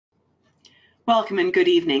Welcome and good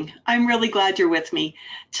evening. I'm really glad you're with me.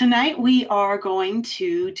 Tonight we are going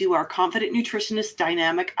to do our Confident Nutritionist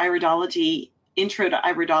Dynamic Iridology Intro to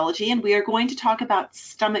Iridology, and we are going to talk about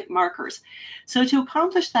stomach markers. So to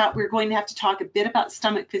accomplish that, we're going to have to talk a bit about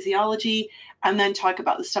stomach physiology and then talk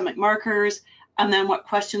about the stomach markers, and then what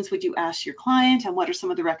questions would you ask your client and what are some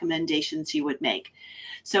of the recommendations you would make.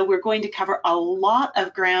 So we're going to cover a lot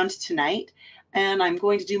of ground tonight, and I'm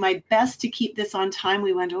going to do my best to keep this on time.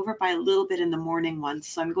 We went over by a little bit in the morning once,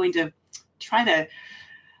 so I'm going to try to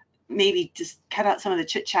maybe just cut out some of the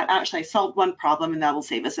chit chat. Actually, I solved one problem and that will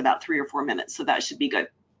save us about 3 or 4 minutes, so that should be good.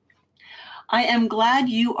 I am glad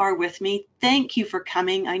you are with me. Thank you for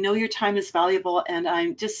coming. I know your time is valuable, and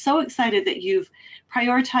I'm just so excited that you've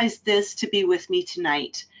prioritized this to be with me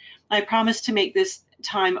tonight. I promise to make this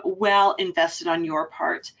time well invested on your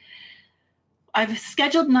part. I've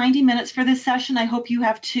scheduled 90 minutes for this session. I hope you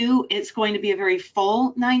have too. It's going to be a very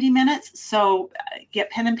full 90 minutes, so get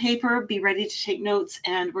pen and paper, be ready to take notes,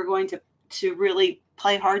 and we're going to really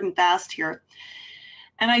play hard and fast here.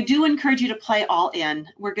 And I do encourage you to play all in.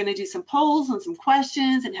 We're going to do some polls and some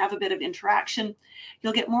questions and have a bit of interaction.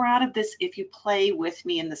 You'll get more out of this if you play with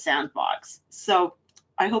me in the sandbox. So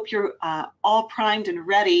I hope you're all primed and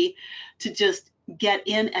ready to just get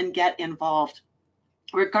in and get involved.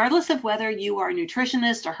 Regardless of whether you are a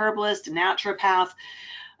nutritionist, a herbalist, a naturopath,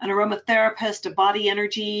 an aromatherapist, a body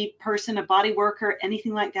energy person, a body worker,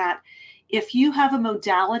 anything like that, if you have a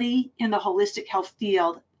modality in the holistic health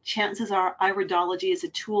field, chances are iridology is a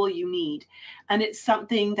tool you need, and it's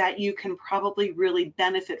something that you can probably really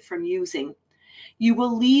benefit from using. You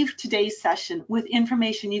will leave today's session with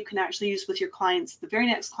information you can actually use with your clients, the very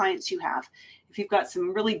next clients you have. If you've got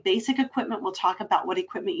some really basic equipment, we'll talk about what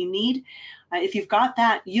equipment you need. If you've got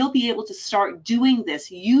that, you'll be able to start doing this,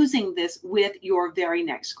 using this with your very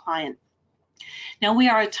next client. Now, we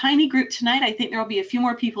are a tiny group tonight. I think there will be a few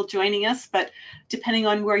more people joining us, but depending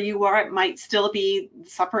on where you are, it might still be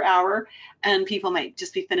supper hour, and people might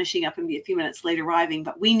just be finishing up and be a few minutes late arriving,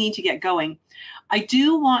 but we need to get going. I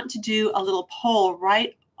do want to do a little poll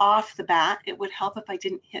right off the bat. It would help if I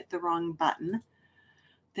didn't hit the wrong button.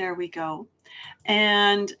 There we go.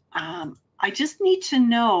 And I just need to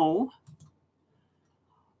know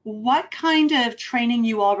what kind of training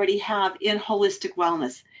you already have in holistic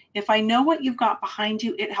wellness. If I know what you've got behind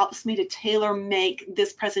you, it helps me to tailor make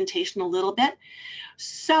this presentation a little bit.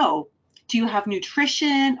 So, do you have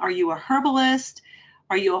nutrition? Are you a herbalist?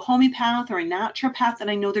 Are you a homeopath or a naturopath? And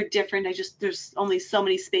I know they're different. There's only so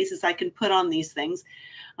many spaces I can put on these things.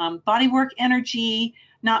 Bodywork, energy,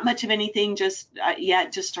 not much of anything just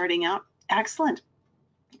yet, just starting out. Excellent.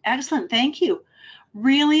 Excellent. Thank you.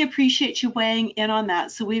 Really appreciate you weighing in on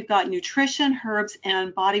that. So we've got nutrition, herbs,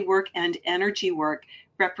 and body work and energy work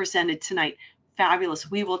represented tonight. Fabulous.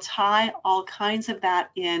 We will tie all kinds of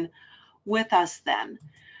that in with us then.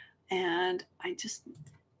 And I just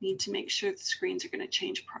need to make sure the screens are going to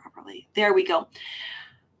change properly. There we go.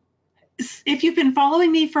 If you've been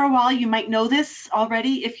following me for a while, you might know this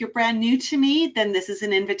already. If you're brand new to me, then this is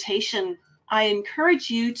an invitation. I encourage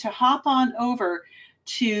you to hop on over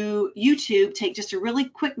to YouTube, take just a really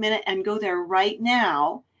quick minute and go there right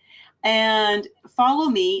now and follow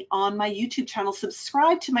me on my YouTube channel.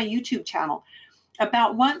 Subscribe to my YouTube channel.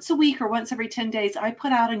 About once a week or once every 10 days, I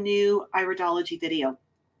put out a new iridology video.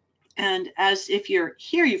 And as if you're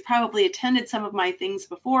here, you've probably attended some of my things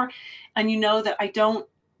before, and you know that I don't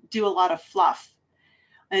do a lot of fluff.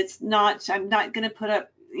 I'm not going to put up,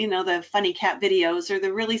 you know, the funny cat videos or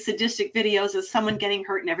the really sadistic videos of someone getting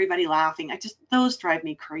hurt and everybody laughing. Those drive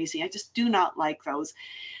me crazy. I just do not like those.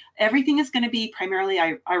 Everything is going to be primarily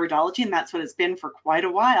iridology, and that's what it's been for quite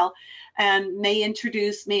a while, and may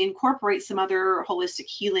incorporate some other holistic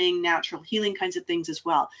healing, natural healing kinds of things as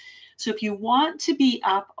well. So if you want to be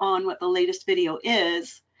up on what the latest video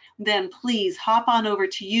is, then please hop on over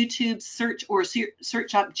to YouTube,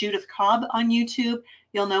 search up Judith Cobb on YouTube.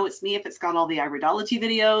 You'll know it's me if it's got all the iridology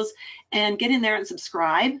videos, and get in there and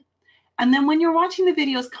subscribe. And then when you're watching the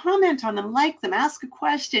videos, comment on them, like them, ask a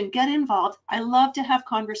question, get involved. I love to have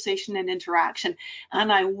conversation and interaction,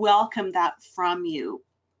 and I welcome that from you.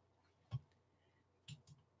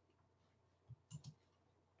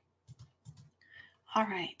 All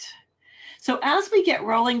right. So as we get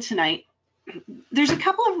rolling tonight, there's a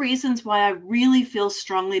couple of reasons why I really feel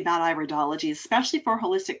strongly about iridology, especially for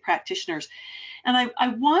holistic practitioners. And I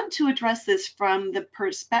want to address this from the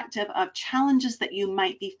perspective of challenges that you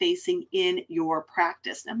might be facing in your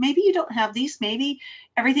practice. Now, maybe you don't have these, maybe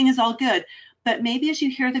everything is all good, but maybe as you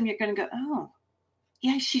hear them, you're going to go, oh,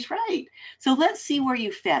 yeah, she's right. So let's see where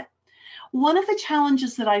you fit. One of the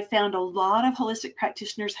challenges that I found a lot of holistic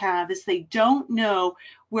practitioners have is they don't know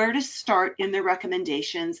where to start in their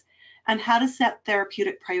recommendations and how to set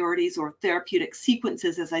therapeutic priorities, or therapeutic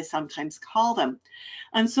sequences, as I sometimes call them.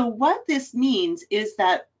 And so what this means is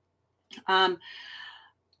that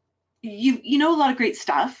you know a lot of great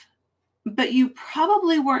stuff, but you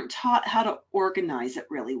probably weren't taught how to organize it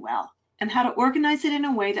really well, and how to organize it in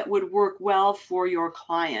a way that would work well for your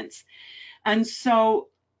clients. And so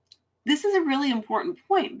this is a really important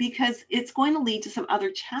point, because it's going to lead to some other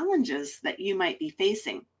challenges that you might be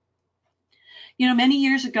facing. You know, many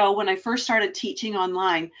years ago when I first started teaching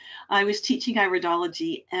online, I was teaching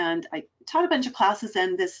iridology, and I taught a bunch of classes,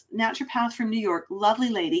 and this naturopath from New York, lovely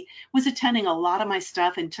lady, was attending a lot of my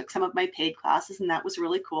stuff and took some of my paid classes, and that was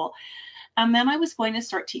really cool. And then I was going to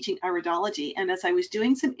start teaching iridology, and as I was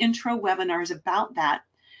doing some intro webinars about that,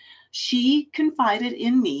 she confided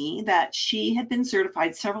in me that she had been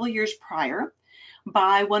certified several years prior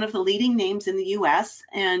by one of the leading names in the US,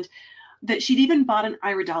 and that she'd even bought an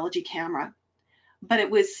iridology camera, but it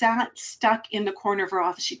was stuck in the corner of her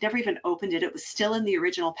office. She'd never even opened it. It was still in the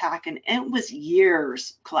original pack, and it was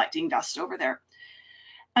years collecting dust over there.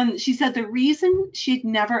 And she said the reason she'd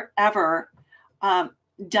never ever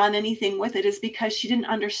done anything with it is because she didn't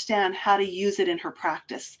understand how to use it in her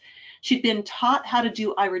practice. She'd been taught how to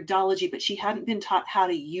do iridology, but she hadn't been taught how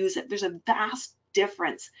to use it. There's a vast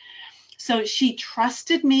difference. So she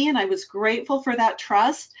trusted me, and I was grateful for that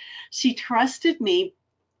trust. She trusted me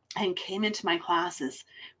and came into my classes.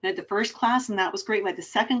 We had the first class, and that was great. We had the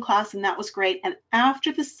second class, and that was great. And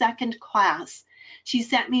after the second class, she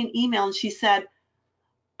sent me an email, and she said,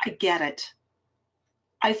 I get it.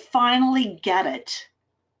 I finally get it.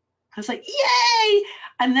 I was like, yay!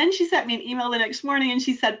 And then she sent me an email the next morning, and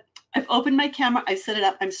she said, I've opened my camera, I've set it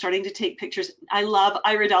up, I'm starting to take pictures. I love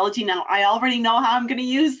iridology now. I already know how I'm going to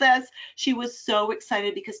use this. She was so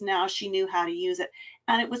excited because now she knew how to use it.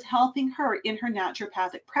 And it was helping her in her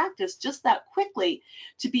naturopathic practice just that quickly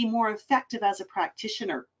to be more effective as a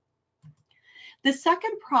practitioner. The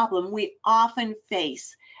second problem we often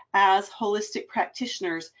face as holistic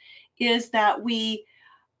practitioners is that we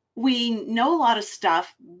know a lot of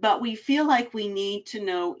stuff, but we feel like we need to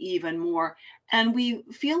know even more. And we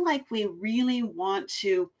feel like we really want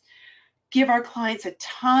to give our clients a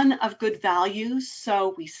ton of good value.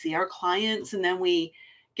 So we see our clients, and then we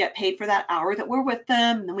get paid for that hour that we're with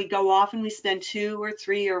them. And then we go off and we spend 2 or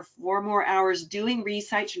 3 or 4 more hours doing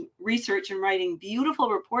research and writing beautiful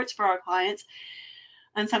reports for our clients.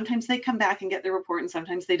 And sometimes they come back and get their report, and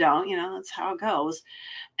sometimes they don't. You know, that's how it goes.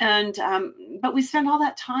 And but we spend all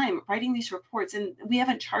that time writing these reports, and we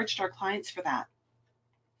haven't charged our clients for that.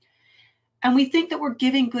 And we think that we're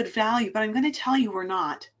giving good value, but I'm going to tell you we're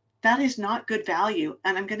not. That is not good value,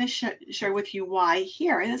 and I'm going to share with you why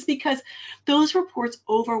here. And it's because those reports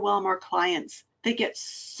overwhelm our clients. They get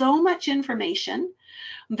so much information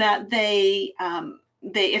that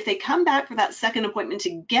if they come back for that second appointment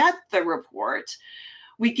to get the report,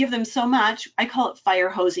 we give them so much. I call it fire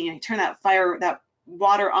hosing. I turn that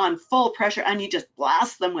water on full pressure, and you just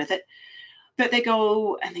blast them with it. But they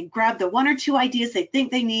go and they grab the 1 or 2 ideas they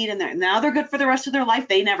think they need, and now they're good for the rest of their life.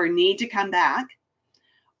 They never need to come back.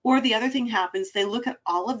 Or the other thing happens, they look at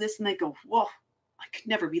all of this and they go, whoa, I could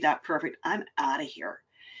never be that perfect. I'm out of here.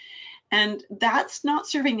 And that's not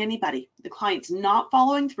serving anybody. The client's not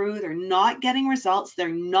following through. They're not getting results. They're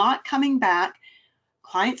not coming back.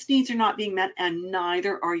 Clients' needs are not being met, and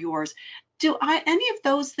neither are yours. Do any of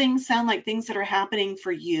those things sound like things that are happening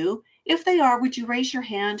for you? If they are, would you raise your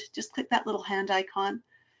hand? Just click that little hand icon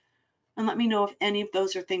and let me know if any of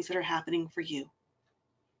those are things that are happening for you.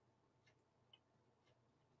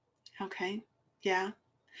 Okay, yeah.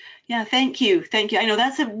 Yeah, thank you. Thank you. I know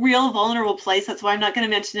that's a real vulnerable place. That's why I'm not going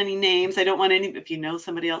to mention any names. I don't want if you know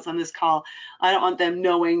somebody else on this call, I don't want them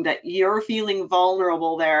knowing that you're feeling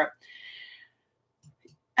vulnerable there.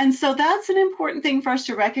 And so that's an important thing for us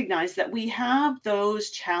to recognize, that we have those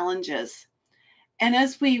challenges. And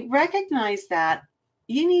as we recognize that,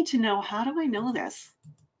 you need to know, how do I know this?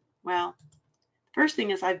 Well, first thing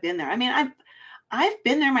is, I've been there. I mean, I've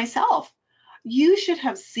been there myself. You should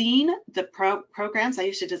have seen the programs I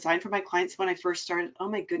used to design for my clients when I first started. Oh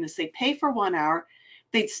my goodness, they'd pay for 1 hour.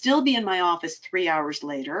 They'd still be in my office 3 hours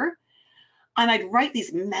later. And I'd write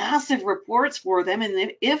these massive reports for them. And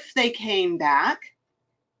then if they came back,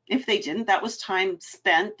 if they didn't, that was time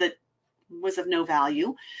spent that was of no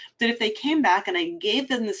value. That if they came back and I gave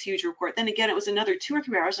them this huge report, then again, it was another 2 or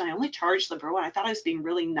 3 hours, and I only charged them for one. I thought I was being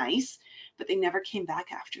really nice, but they never came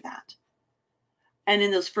back after that. And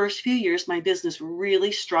in those first few years, my business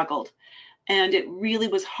really struggled. And it really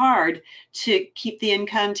was hard to keep the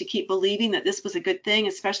income, to keep believing that this was a good thing,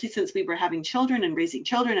 especially since we were having children and raising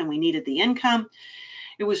children and we needed the income.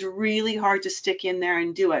 It was really hard to stick in there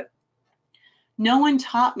and do it. No one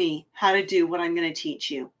taught me how to do what I'm going to teach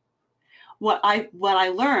you. What I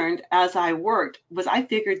learned as I worked was I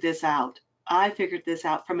figured this out. I figured this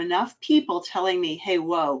out from enough people telling me, hey,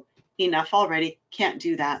 whoa, enough already, can't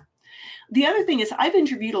do that. The other thing is I've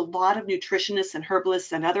interviewed a lot of nutritionists and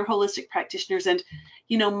herbalists and other holistic practitioners, and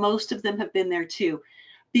most of them have been there too,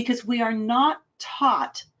 because we are not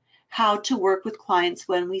taught how to work with clients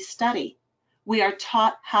when we study. We are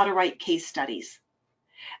taught how to write case studies.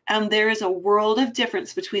 And there is a world of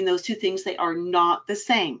difference between those two things. They are not the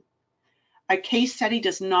same. A case study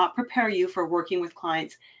does not prepare you for working with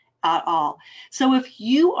clients at all. So if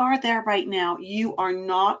you are there right now, you are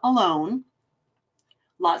not alone.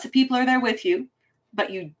 Lots of people are there with you,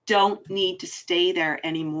 but you don't need to stay there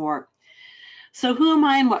anymore. So who am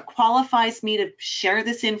I and what qualifies me to share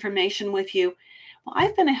this information with you? Well,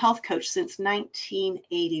 I've been a health coach since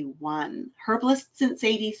 1981. Herbalist since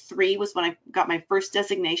 83 was when I got my first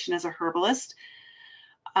designation as a herbalist.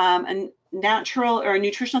 A natural or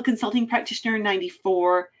nutritional consulting practitioner in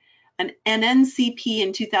 94, an NNCP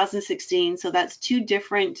in 2016. So that's two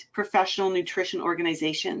different professional nutrition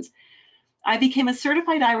organizations. I became a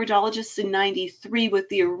certified iridologist in 93 with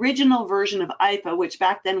the original version of IPA, which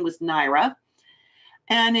back then was NIRA.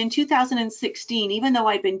 And in 2016, even though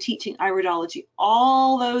I'd been teaching iridology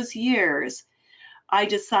all those years, I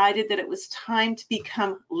decided that it was time to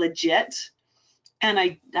become legit. And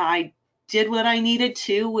I did what I needed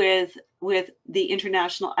to with the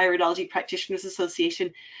International Iridology Practitioners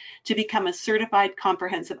Association to become a certified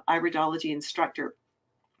comprehensive iridology instructor.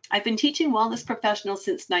 I've been teaching wellness professionals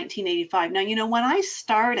since 1985. Now, when I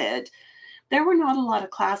started, there were not a lot of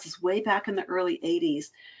classes way back in the early 80s.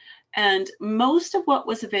 And most of what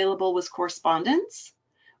was available was correspondence,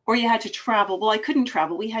 or you had to travel. Well, I couldn't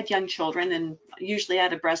travel. We had young children, and usually I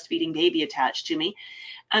had a breastfeeding baby attached to me.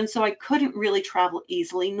 And so I couldn't really travel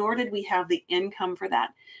easily, nor did we have the income for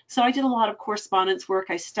that. So I did a lot of correspondence work.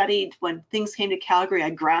 I studied. When things came to Calgary, I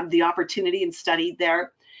grabbed the opportunity and studied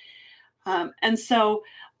there. And so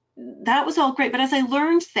that was all great. But as I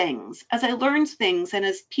learned things, and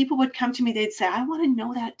as people would come to me, they'd say, I want to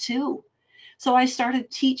know that too. So I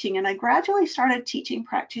started teaching, and I gradually started teaching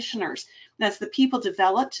practitioners. As the people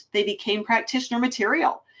developed, they became practitioner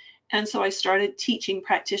material. And so I started teaching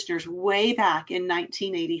practitioners way back in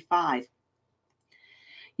 1985.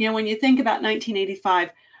 When you think about 1985,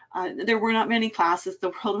 there were not many classes.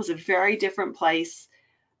 The world was a very different place.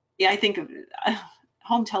 Yeah, I think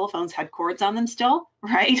home telephones had cords on them still,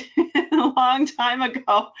 right? A long time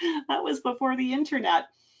ago. That was before the internet.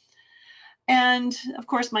 And of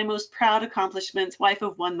course, my most proud accomplishments, wife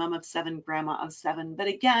of one, mom of seven, grandma of seven. But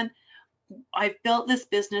again, I've built this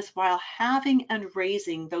business while having and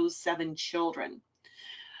raising those 7 children.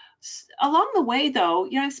 Along the way, though,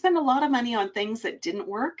 I've spent a lot of money on things that didn't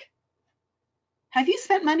work. Have you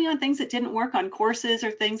spent money on things that didn't work, on courses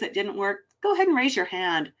or things that didn't work? Go ahead and raise your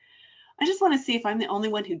hand. I just want to see if I'm the only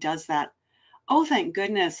one who does that. Oh, thank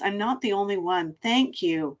goodness, I'm not the only one. Thank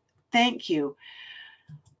you. Thank you.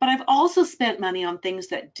 But I've also spent money on things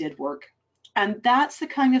that did work. And that's the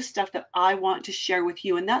kind of stuff that I want to share with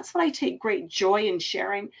you. And that's what I take great joy in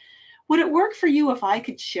sharing. Would it work for you if I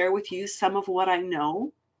could share with you some of what I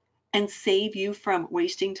know and save you from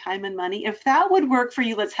wasting time and money? If that would work for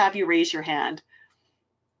you, let's have you raise your hand.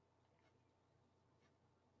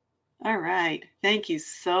 All right, thank you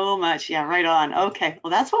so much. Yeah, right on. Okay, well,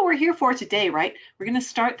 that's what we're here for today, right? We're going to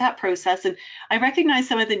start that process, and I recognize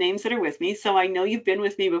some of the names that are with me, so I know you've been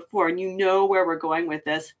with me before and you know where we're going with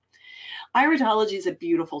this. Iridology is a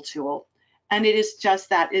beautiful tool, and it is just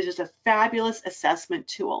that. It is a fabulous assessment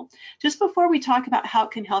tool. Just before we talk about how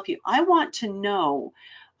it can help you, I want to know,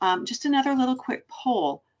 just another little quick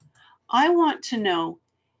poll. I want to know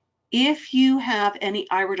if you have any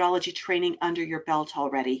iridology training under your belt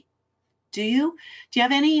already. Do you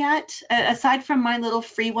have any yet, aside from my little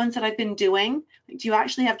free ones that I've been doing? Do you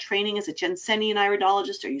actually have training as a Jensenian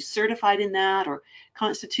iridologist? Are you certified in that? Or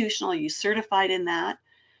constitutional, are you certified in that?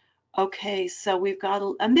 Okay, so we've got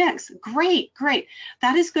a mix. Great, great.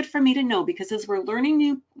 That is good for me to know, because as we're learning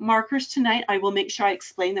new markers tonight, I will make sure I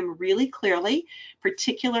explain them really clearly,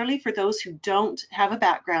 particularly for those who don't have a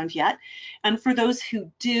background yet. And for those who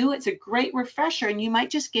do, it's a great refresher, and you might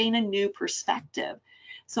just gain a new perspective.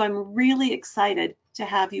 So I'm really excited to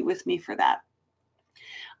have you with me for that.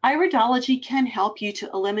 Iridology can help you to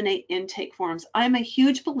eliminate intake forms. I'm a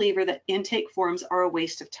huge believer that intake forms are a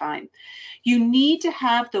waste of time. You need to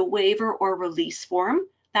have the waiver or release form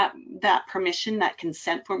that permission, that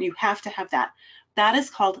consent form. You have to have that. That is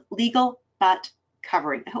called legal butt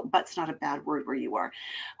covering. I hope butt's not a bad word where you are.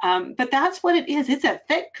 But that's what it is. It's a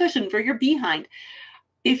thick cushion for your behind.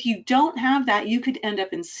 If you don't have that, you could end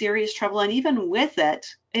up in serious trouble. And even with it,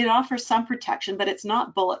 it offers some protection, but it's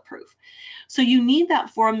not bulletproof. So you need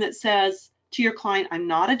that form that says to your client, I'm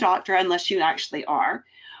not a doctor unless you actually are.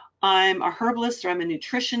 I'm a herbalist or I'm a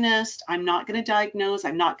nutritionist. I'm not going to diagnose.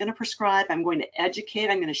 I'm not going to prescribe. I'm going to educate.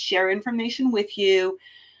 I'm going to share information with you.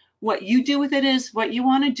 What you do with it is what you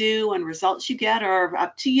want to do, and results you get are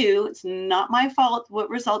up to you. It's not my fault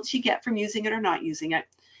what results you get from using it or not using it,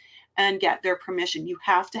 and get their permission. You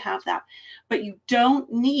have to have that. But you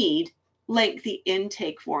don't need lengthy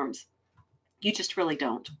intake forms. You just really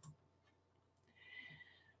don't.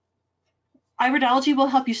 Iridology will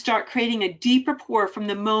help you start creating a deep rapport from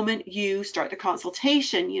the moment you start the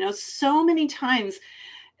consultation. You know, so many times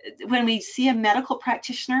when we see a medical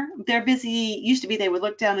practitioner, they're busy. Used to be they would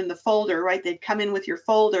look down in the folder, right? They'd come in with your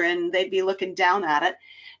folder and they'd be looking down at it.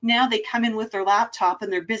 Now they come in with their laptop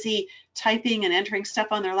and they're busy typing and entering stuff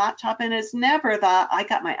on their laptop, and it's never the I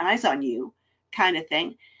got my eyes on you kind of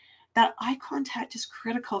thing. That eye contact is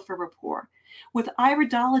critical for rapport. With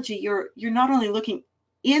iridology, you're not only looking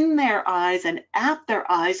in their eyes and at their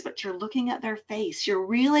eyes, but you're looking at their face. You're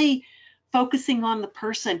really focusing on the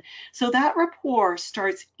person. So that rapport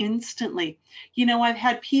starts instantly. You know, I've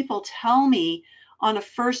had people tell me on a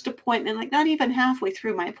first appointment, like not even halfway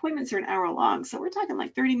through, my appointments are an hour long, so we're talking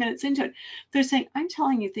like 30 minutes into it, they're saying, I'm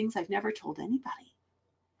telling you things I've never told anybody.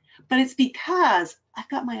 But it's because I've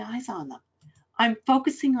got my eyes on them. I'm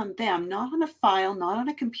focusing on them, not on a file, not on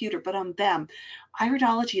a computer, but on them.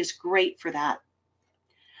 Iridology is great for that.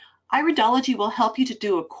 Iridology will help you to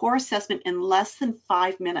do a core assessment in less than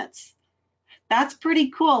 5 minutes. That's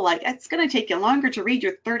pretty cool. Like, it's going to take you longer to read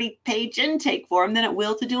your 30-page intake form than it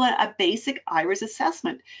will to do a basic iris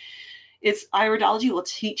assessment. Iridology will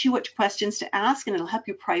teach you which questions to ask, and it'll help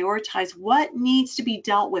you prioritize what needs to be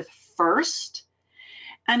dealt with first,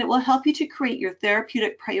 and it will help you to create your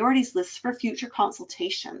therapeutic priorities lists for future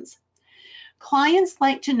consultations. Clients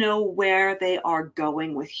like to know where they are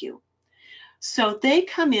going with you. So they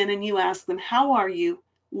come in and you ask them, how are you?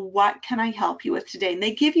 What can I help you with today? And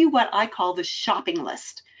they give you what I call the shopping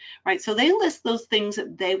list, right? So they list those things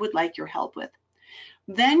that they would like your help with.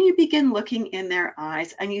 Then you begin looking in their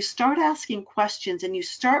eyes and you start asking questions and you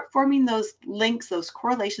start forming those links, those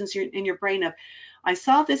correlations in your brain of, I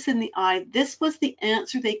saw this in the eye, this was the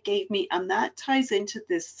answer they gave me, and that ties into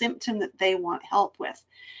this symptom that they want help with.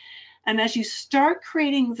 And as you start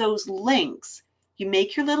creating those links, you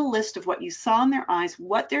make your little list of what you saw in their eyes,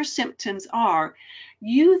 what their symptoms are.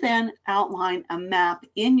 You then outline a map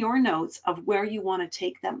in your notes of where you want to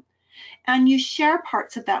take them. And you share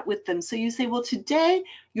parts of that with them. So you say, well, today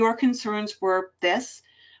your concerns were this.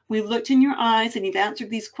 We've looked in your eyes and you've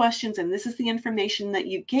answered these questions, and this is the information that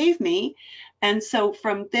you gave me. And so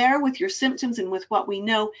from there, with your symptoms and with what we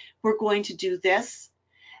know, we're going to do this.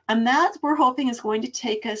 And that, we're hoping, is going to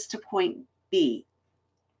take us to point B.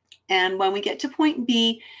 And when we get to point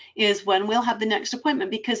B is when we'll have the next appointment,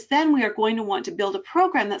 because then we are going to want to build a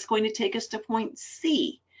program that's going to take us to point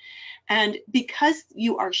C. And because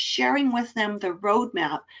you are sharing with them the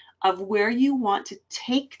roadmap of where you want to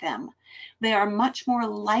take them, they are much more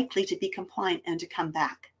likely to be compliant and to come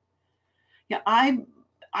back. Yeah,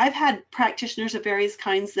 I've had practitioners of various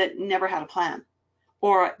kinds that never had a plan,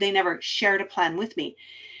 or they never shared a plan with me.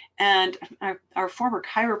 And our former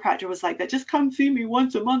chiropractor was like that, just come see me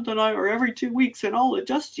once a month or every 2 weeks and I'll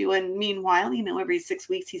adjust you. And meanwhile, you know, every 6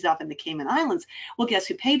 weeks he's off in the Cayman Islands. Well, guess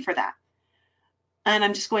who paid for that? And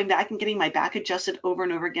I'm just going back and getting my back adjusted over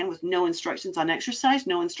and over again with no instructions on exercise,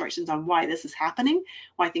 no instructions on why this is happening,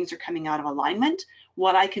 why things are coming out of alignment,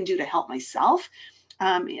 what I can do to help myself.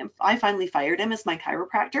 I finally fired him as my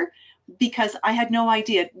chiropractor because I had no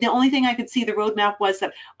idea. The only thing I could see the roadmap was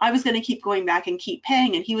that I was going to keep going back and keep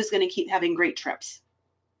paying, and he was going to keep having great trips.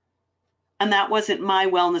 And that wasn't my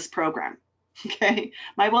wellness program. Okay,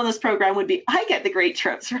 my wellness program would be I get the great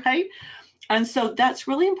trips, right? And so that's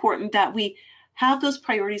really important that we have those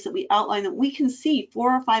priorities, that we outline, that we can see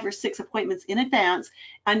 4 or 5 or 6 appointments in advance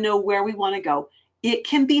and know where we want to go. It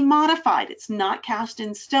can be modified. It's not cast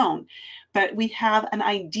in stone, but we have an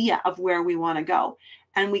idea of where we want to go.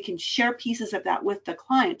 And we can share pieces of that with the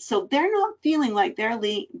client so they're not feeling like they're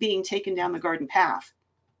being taken down the garden path.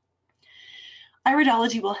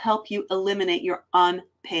 Iridology will help you eliminate your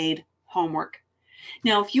unpaid homework.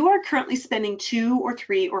 Now, if you are currently spending 2 or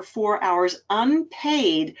 3 or 4 hours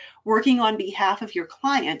unpaid working on behalf of your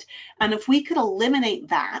client, and if we could eliminate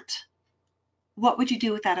that, what would you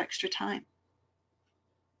do with that extra time?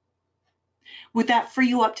 Would that free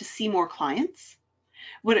you up to see more clients?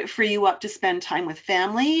 Would it free you up to spend time with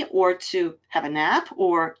family, or to have a nap,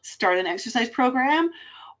 or start an exercise program,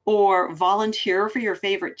 or volunteer for your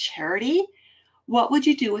favorite charity? What would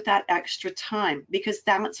you do with that extra time? Because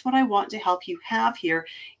that's what I want to help you have here,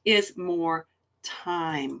 is more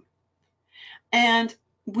time. And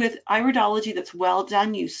with iridology that's well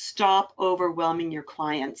done, you stop overwhelming your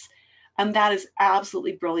clients. And that is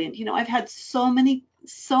absolutely brilliant. You know, I've had so many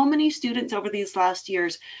students over these last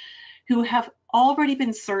years who have already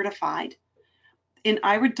been certified in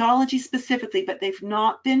iridology specifically, but they've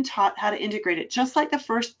not been taught how to integrate it. Just like the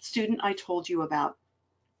first student I told you about.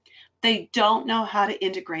 They don't know how to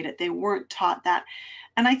integrate it. They weren't taught that.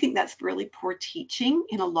 And I think that's really poor teaching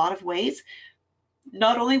in a lot of ways.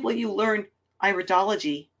 Not only will you learn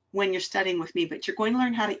iridology when you're studying with me, but you're going to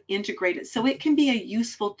learn how to integrate it so it can be a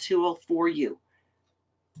useful tool for you.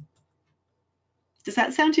 Does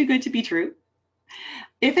that sound too good to be true?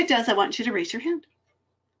 If it does, I want you to raise your hand.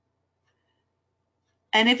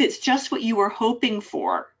 And if it's just what you were hoping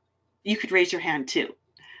for, you could raise your hand too.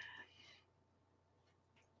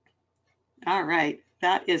 All right,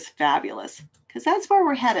 that is fabulous, because that's where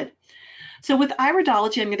we're headed. So with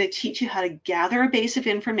iridology, I'm going to teach you how to gather a base of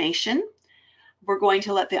information. We're going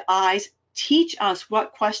to let the eyes teach us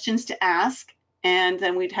what questions to ask, and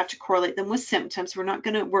then we'd have to correlate them with symptoms. We're not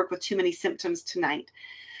going to work with too many symptoms tonight.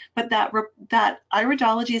 But that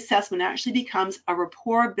iridology assessment actually becomes a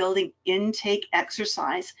rapport building intake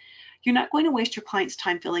exercise. You're not going to waste your client's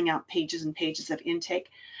time filling out pages and pages of intake.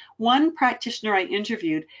 One practitioner I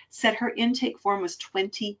interviewed said her intake form was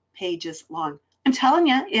 20 pages long. I'm telling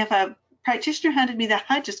you, if a practitioner handed me that,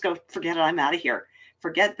 I'd just go, forget it, I'm out of here.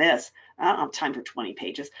 Forget this. I don't have time for 20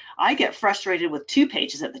 pages. I get frustrated with 2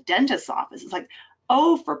 pages at the dentist's office. It's like,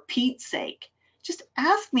 oh, for Pete's sake, just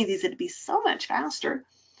ask me these. It'd be so much faster.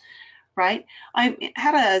 Right? I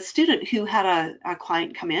had a student who had a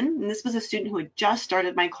client come in, and this was a student who had just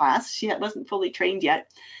started my class. She wasn't fully trained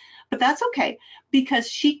yet, but that's okay, because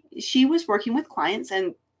she was working with clients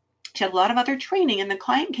and she had a lot of other training, and the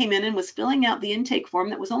client came in and was filling out the intake form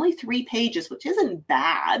that was only 3 pages, which isn't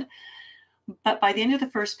bad. But by the end of the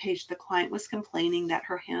first page, the client was complaining that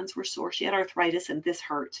her hands were sore. She had arthritis and this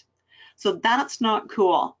hurt. So that's not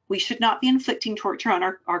cool. We should not be inflicting torture on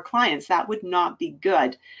our clients. That would not be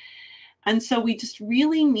good. And so we just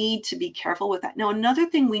really need to be careful with that. Now, another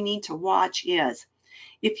thing we need to watch is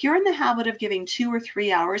if you're in the habit of giving 2 or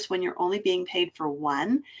 3 hours when you're only being paid for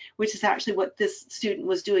 1, which is actually what this student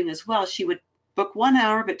was doing as well. She would book 1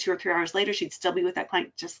 hour, but 2 or 3 hours later, she'd still be with that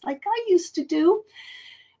client, just like I used to do.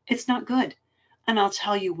 It's not good. And I'll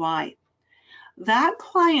tell you why. That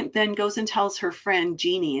client then goes and tells her friend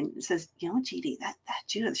Jeannie and says, you know, Jeannie, that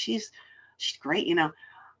Judith, she's great, you know.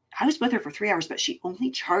 I was with her for 3 hours, but she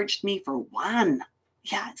only charged me for 1.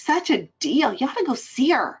 Yeah, it's such a deal. You ought to go see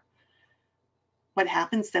her. What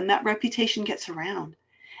happens then? That reputation gets around.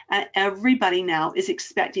 And everybody now is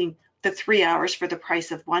expecting the 3 hours for the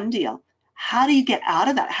price of 1 deal. How do you get out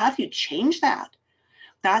of that? How do you change that?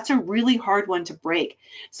 That's a really hard one to break.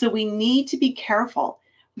 So we need to be careful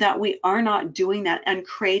that we are not doing that and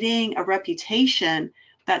creating a reputation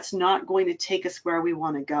that's not going to take us where we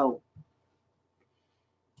want to go.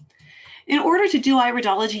 In order to do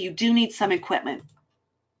iridology, you do need some equipment.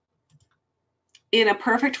 In a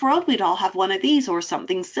perfect world, we'd all have one of these or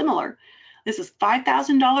something similar. This is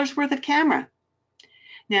 $5,000 worth of camera.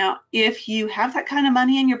 Now, if you have that kind of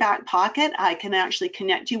money in your back pocket, I can actually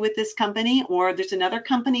connect you with this company, or there's another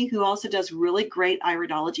company who also does really great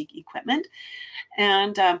iridology equipment,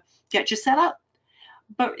 and get you set up.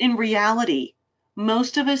 But in reality,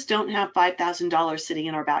 most of us don't have $5,000 sitting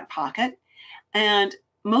in our back pocket, and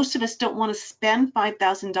most of us don't want to spend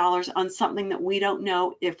 $5,000 on something that we don't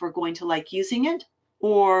know if we're going to like using it,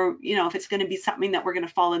 or if it's going to be something that we're going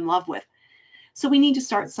to fall in love with. So we need to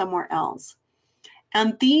start somewhere else.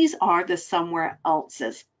 And these are the somewhere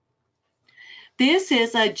else's. This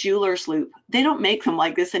is a jeweler's loop. They don't make them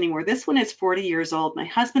like this anymore. This one is 40 years old. My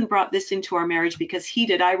husband brought this into our marriage because he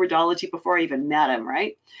did iridology before I even met him,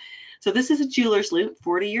 right? So this is a jeweler's loop,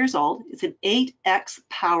 40 years old. It's an 8x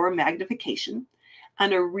power magnification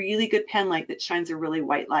and a really good pen light that shines a really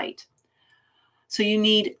white light. So you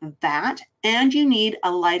need that, and you need a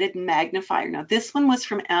lighted magnifier. Now this one was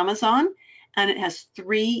from Amazon, and it has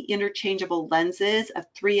 3 interchangeable lenses, a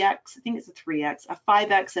 3x, I think it's a 3x, a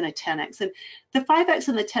 5x, and a 10x. And the 5x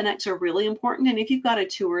and the 10x are really important, and if you've got a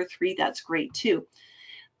 2 or a 3, that's great too.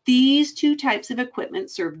 These 2 types of equipment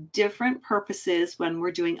serve different purposes when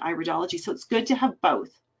we're doing iridology, so it's good to have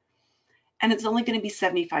both. And it's only going to be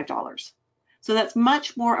 $75. So that's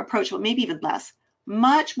much more approachable, maybe even less,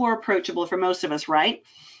 much more approachable for most of us, right?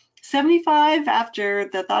 75 after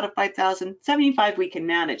the thought of 5,000, 75 we can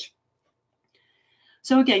manage.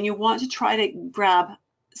 So again, you want to try to grab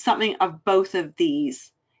something of both of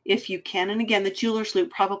these if you can. And again, the jeweler's loop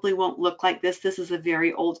probably won't look like this. This is a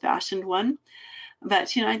very old-fashioned one.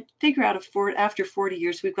 But, you know, I figure out after 40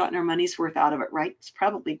 years, we've gotten our money's worth out of it, right? It's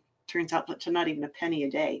probably turns out to not even a penny a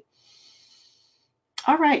day.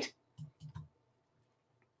 All right.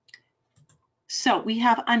 So we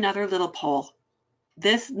have another little poll.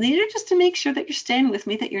 These are just to make sure that you're staying with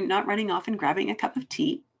me, that you're not running off and grabbing a cup of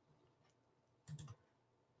tea.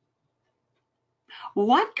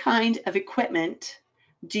 What kind of equipment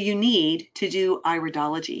do you need to do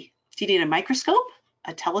iridology? Do you need a microscope,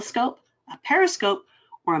 a telescope, a periscope,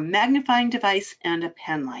 or a magnifying device and a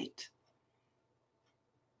pen light?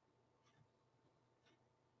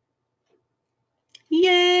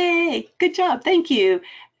 Yay! Good job. Thank you.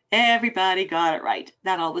 Everybody got it right.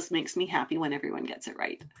 That always makes me happy when everyone gets it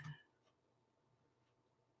right.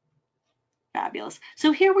 Fabulous.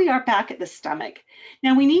 So here we are back at the stomach.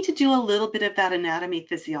 Now we need to do a little bit of that anatomy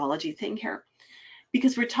physiology thing here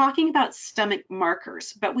because we're talking about stomach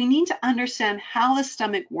markers, but we need to understand how the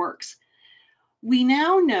stomach works. We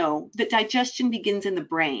now know that digestion begins in the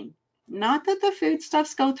brain. Not that the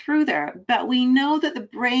foodstuffs go through there, but we know that the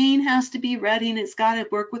brain has to be ready and it's got to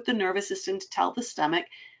work with the nervous system to tell the stomach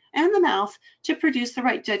and the mouth to produce the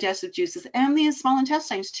right digestive juices and the small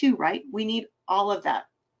intestines too, right? We need all of that.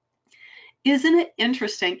 Isn't it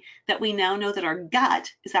interesting that we now know that our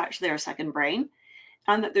gut is actually our second brain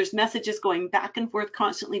and that there's messages going back and forth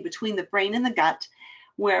constantly between the brain and the gut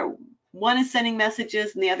where one is sending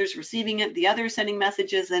messages and the other is receiving it, the other is sending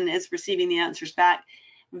messages and is receiving the answers back.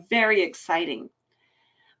 Very exciting.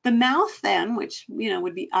 The mouth then, which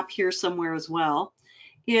would be up here somewhere as well,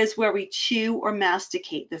 is where we chew or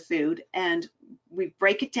masticate the food and we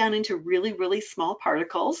break it down into really, really small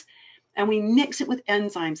particles and we mix it with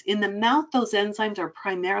enzymes. In the mouth, those enzymes are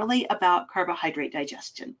primarily about carbohydrate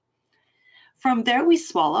digestion. From there, we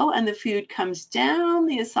swallow and the food comes down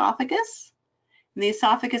the esophagus. And the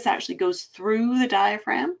esophagus actually goes through the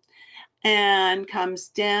diaphragm and comes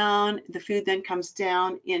down. The food then comes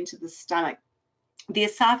down into the stomach. The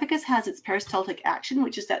esophagus has its peristaltic action,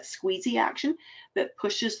 which is that squeezy action that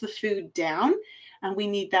pushes the food down. And we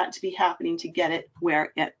need that to be happening to get it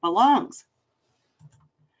where it belongs.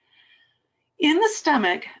 In the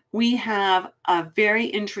stomach, we have a very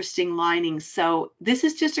interesting lining. So this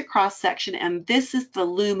is just a cross section, and this is the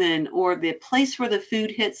lumen, or the place where the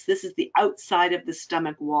food hits. This is the outside of the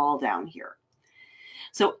stomach wall down here.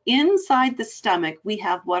 So inside the stomach, we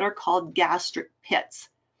have what are called gastric pits.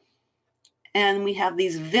 And we have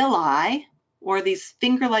these villi, or these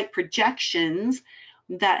finger-like projections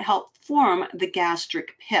that help form the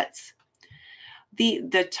gastric pits.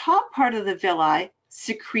 The top part of the villi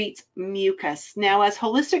secretes mucus. Now, as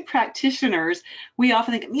holistic practitioners, we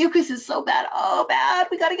often think mucus is so bad. Oh, bad.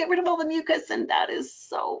 We got to get rid of all the mucus, and that is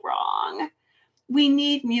so wrong. We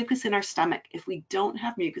need mucus in our stomach. If we don't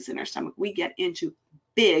have mucus in our stomach, we get into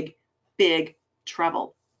big, big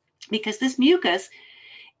trouble because this mucus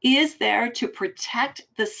is there to protect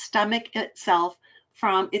the stomach itself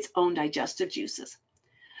from its own digestive juices.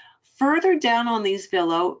 Further down on these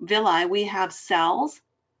villi, we have cells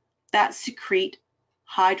that secrete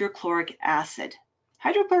hydrochloric acid.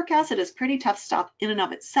 Hydrochloric acid is pretty tough stuff in and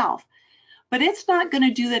of itself, but it's not going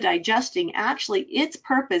to do the digesting. Actually, its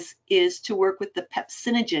purpose is to work with the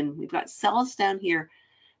pepsinogen. We've got cells down here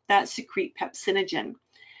that secrete pepsinogen.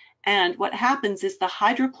 And what happens is the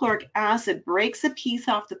hydrochloric acid breaks a piece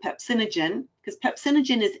off the pepsinogen because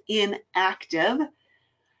pepsinogen is inactive.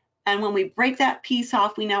 And when we break that piece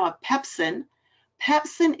off, we now have pepsin.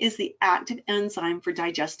 Pepsin is the active enzyme for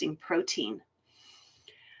digesting protein.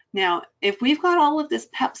 Now, if we've got all of this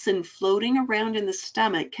pepsin floating around in the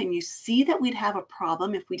stomach, can you see that we'd have a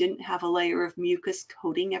problem if we didn't have a layer of mucus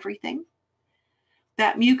coating everything?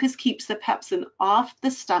 That mucus keeps the pepsin off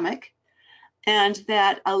the stomach, and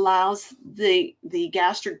that allows the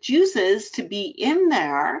gastric juices to be in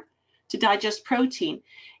there to digest protein.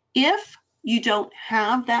 If you don't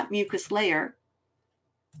have that mucus layer,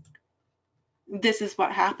 this is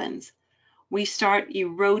what happens. We start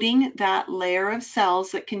eroding that layer of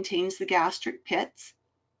cells that contains the gastric pits.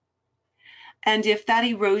 And if that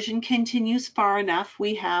erosion continues far enough,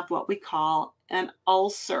 we have what we call an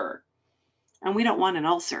ulcer. And we don't want an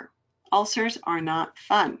ulcer. Ulcers are not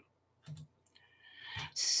fun.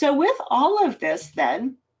 So with all of this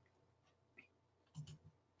then,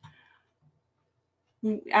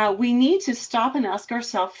 we need to stop and ask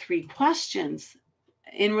ourselves 3 questions.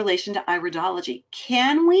 in relation to iridology.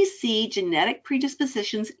 Can we see genetic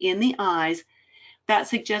predispositions in the eyes that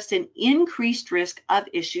suggest an increased risk of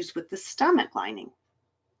issues with the stomach lining?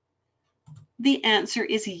 The answer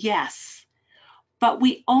is yes, but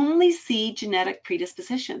we only see genetic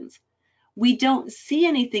predispositions. We don't see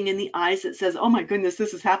anything in the eyes that says, oh my goodness,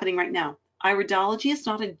 this is happening right now. Iridology is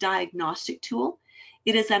not a diagnostic tool.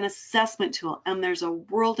 It is an assessment tool, and there's a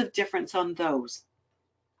world of difference on those.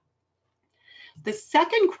 The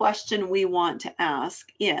second question we want to ask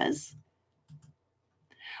is,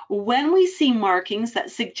 when we see markings that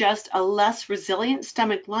suggest a less resilient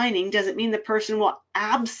stomach lining, does it mean the person will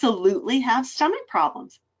absolutely have stomach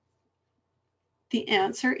problems? The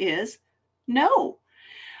answer is no,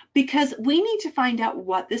 because we need to find out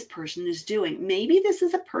what this person is doing. Maybe this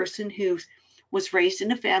is a person who was raised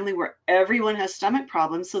in a family where everyone has stomach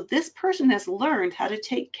problems, so this person has learned how to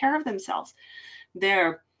take care of themselves.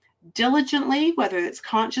 They're diligently, whether it's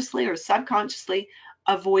consciously or subconsciously,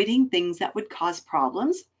 avoiding things that would cause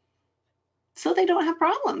problems, so they don't have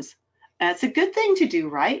problems. That's a good thing to do,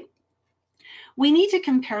 right? We need to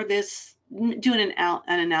compare this, do an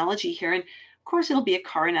analogy here, and of course it'll be a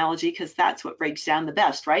car analogy because that's what breaks down the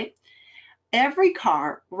best, right? Every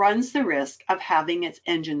car runs the risk of having its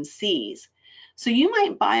engine seize. So you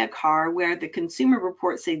might buy a car where the consumer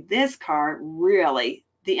reports say this car really,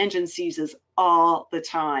 the engine seizes all the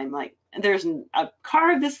time. Like there's a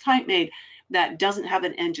car of this type made that doesn't have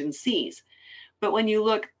an engine seize. But when you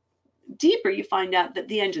look deeper, you find out that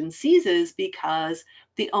the engine seizes because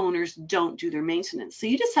the owners don't do their maintenance. So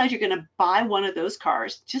you decide you're going to buy one of those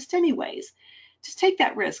cars just anyways. Just take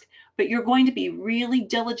that risk, but you're going to be really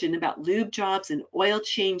diligent about lube jobs and oil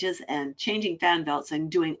changes and changing fan belts and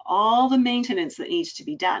doing all the maintenance that needs to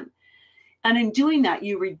be done. And in doing that,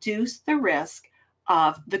 you reduce the risk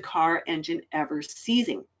of the car engine ever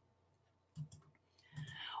seizing.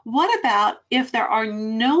 What about if there are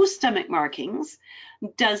no stomach markings?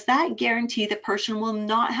 Does that guarantee the person will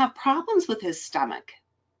not have problems with his stomach?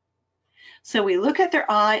 So we look at their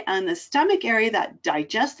eye, and the stomach area, that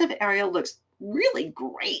digestive area, looks really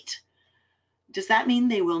great. Does that mean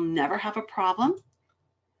they will never have a problem?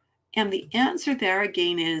 And the answer there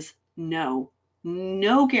again is no.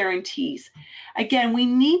 No guarantees. Again, we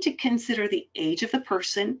need to consider the age of the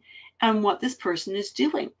person and what this person is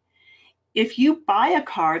doing. If you buy a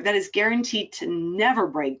car that is guaranteed to never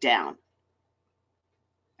break down,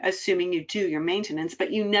 assuming you do your maintenance,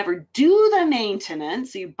 but you never do the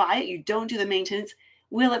maintenance, so you buy it, you don't do the maintenance,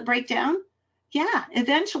 will it break down? Yeah,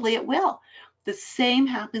 eventually it will. The same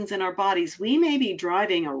happens in our bodies. We may be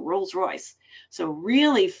driving a Rolls Royce, so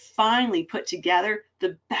really finely put together,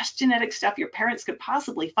 the best genetic stuff your parents could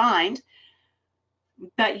possibly find,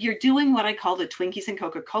 but you're doing what I call the Twinkies and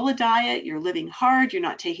Coca-Cola diet. You're living hard. You're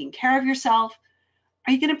not taking care of yourself.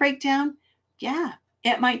 Are you going to break down? Yeah,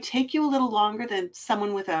 it might take you a little longer than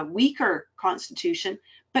someone with a weaker constitution,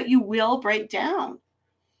 but you will break down.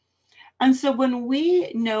 And so when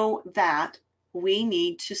we know that, we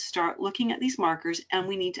need to start looking at these markers, and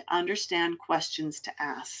we need to understand questions to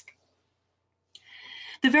ask.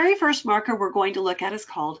 The very first marker we're going to look at is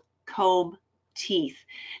called comb teeth.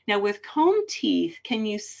 Now with comb teeth, can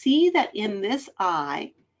you see that in this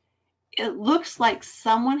eye, it looks like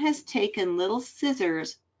someone has taken little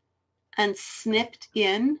scissors and snipped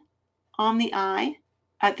in on the eye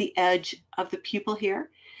at the edge of the pupil here?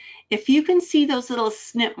 If you can see those little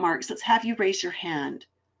snip marks, let's have you raise your hand.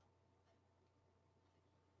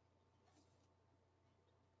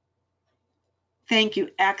 Thank you.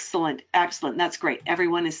 Excellent. Excellent. That's great.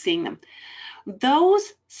 Everyone is seeing them.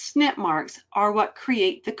 Those snip marks are what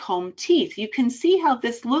create the comb teeth. You can see how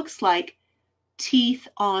this looks like teeth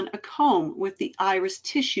on a comb with the iris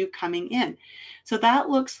tissue coming in. So that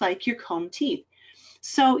looks like your comb teeth.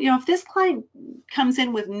 So, if this client comes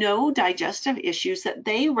in with no digestive issues that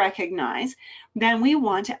they recognize, then we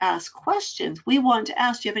want to ask questions. We want to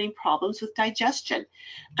ask, do you have any problems with digestion?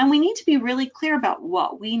 And we need to be really clear about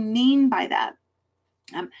what we mean by that.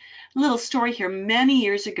 A little story here. Many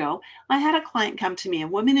years ago, I had a client come to me, a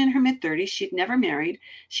woman in her mid-30s. She'd never married.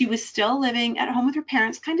 She was still living at home with her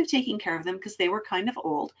parents, kind of taking care of them because they were kind of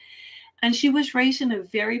old. And she was raised in a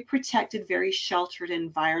very protected, very sheltered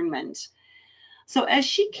environment. So as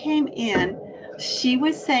she came in, she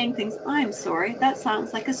was saying things, I'm sorry, that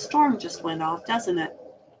sounds like a storm just went off, doesn't it?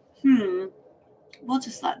 We'll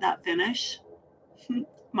just let that finish.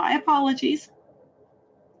 My apologies.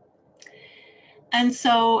 And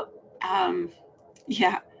so,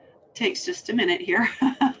 yeah, takes just a minute here.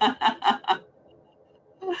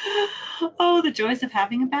 Oh, the joys of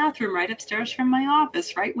having a bathroom right upstairs from my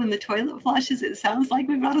office, right? When the toilet flushes, it sounds like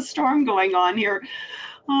we've got a storm going on here.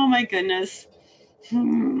 Oh my goodness.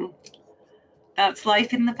 That's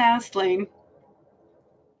life in the fast lane.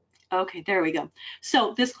 Okay, there we go.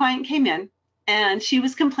 So this client came in and she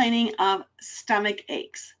was complaining of stomach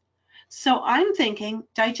aches. So I'm thinking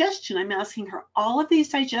digestion. I'm asking her all of these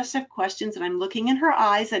digestive questions and I'm looking in her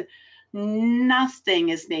eyes and nothing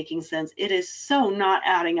is making sense. It is so not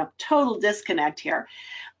adding up. Total disconnect here.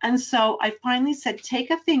 And so I finally said, take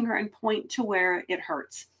a finger and point to where it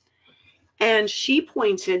hurts. And she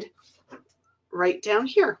pointed right down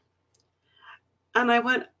here. And I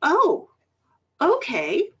went, oh,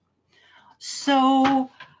 okay. So,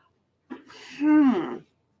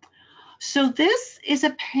 So this is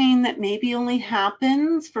a pain that maybe only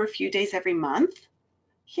happens for a few days every month?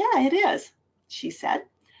 Yeah, it is, she said.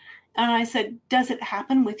 And I said, does it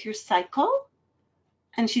happen with your cycle?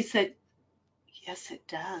 And she said, yes, it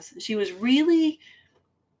does. She was really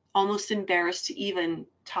almost embarrassed to even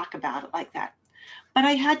talk about it like that. But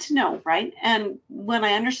I had to know, right? And when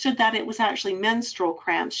I understood that it was actually menstrual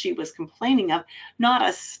cramps she was complaining of, not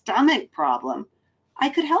a stomach problem, I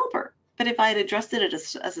could help her. But if I had addressed it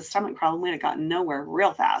as a stomach problem, we'd have gotten nowhere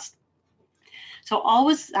real fast. So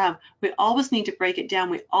we always need to break it down.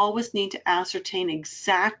 We always need to ascertain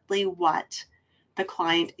exactly what the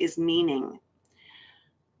client is meaning.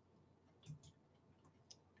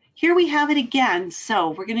 Here we have it again.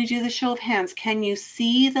 So we're going to do the show of hands. Can you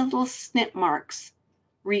see the little snip marks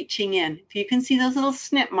reaching in? If you can see those little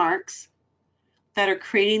snip marks that are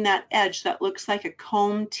creating that edge that looks like a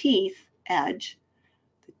comb teeth edge,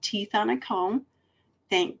 the teeth on a comb,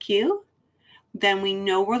 thank you. Then we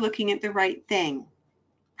know we're looking at the right thing.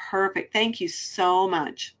 Perfect. Thank you so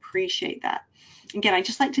much. Appreciate that. Again, I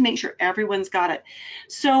just like to make sure everyone's got it.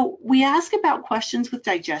 So we ask about questions with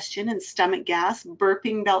digestion and stomach gas,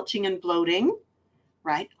 burping, belching, and bloating,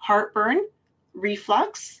 right? Heartburn,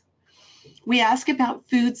 reflux. We ask about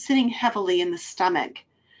food sitting heavily in the stomach.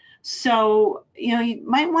 So, you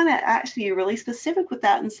might want to actually be really specific with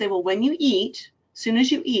that and say, well, when you eat, as soon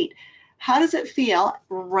as you eat, how does it feel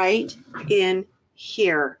right in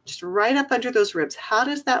here, just right up under those ribs? How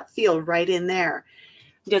does that feel right in there?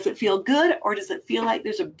 Does it feel good or does it feel like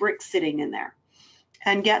there's a brick sitting in there?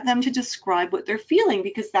 And get them to describe what they're feeling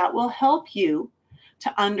because that will help you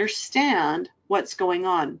to understand what's going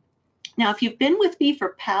on. Now, if you've been with me for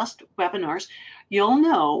past webinars, you'll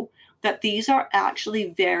know that these are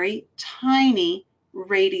actually very tiny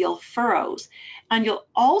radial furrows. And you'll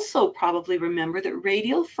also probably remember that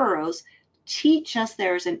radial furrows teach us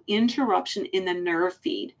there's an interruption in the nerve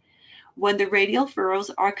feed. When the radial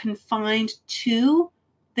furrows are confined to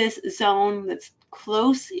this zone that's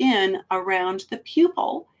close in around the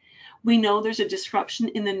pupil, we know there's a disruption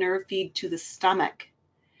in the nerve feed to the stomach.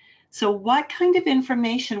 So what kind of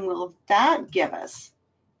information will that give us?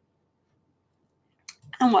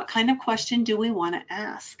 And what kind of question do we want to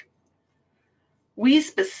ask? We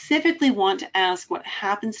specifically want to ask what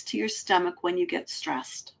happens to your stomach when you get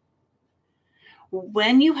stressed.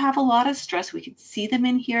 When you have a lot of stress, we can see them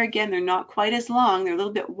in here again. They're not quite as long. They're a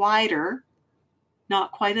little bit wider,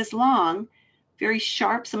 not quite as long, very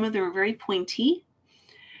sharp. Some of them are very pointy.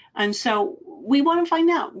 And so we want to find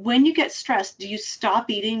out, when you get stressed, do you stop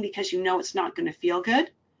eating because you know it's not going to feel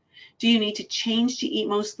good? Do you need to change to eat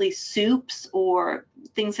mostly soups or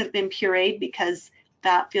things that have been pureed because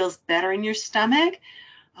that feels better in your stomach?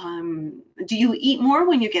 Do you eat more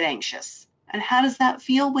when you get anxious? And how does that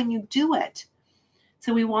feel when you do it?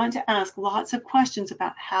 So we want to ask lots of questions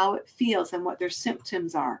about how it feels and what their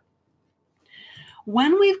symptoms are.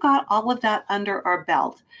 When we've got all of that under our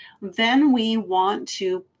belt, then we want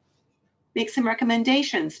to make some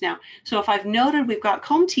recommendations. Now, so if I've noted we've got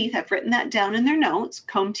comb teeth, I've written that down in their notes,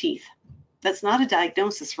 comb teeth. That's not a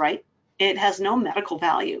diagnosis, right? It has no medical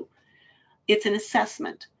value. It's an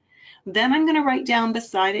assessment. Then I'm going to write down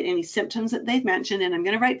beside it any symptoms that they've mentioned, and I'm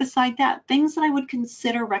going to write beside that things that I would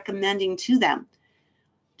consider recommending to them.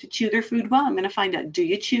 To chew their food well, I'm going to find out, do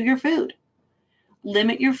you chew your food?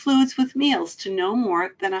 Limit your fluids with meals to no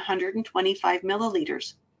more than 125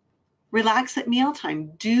 milliliters. Relax at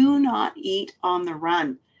mealtime. Do not eat on the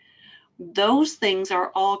run. Those things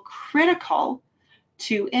are all critical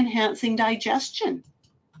to enhancing digestion.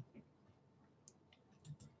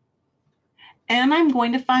 And I'm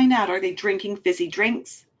going to find out, are they drinking fizzy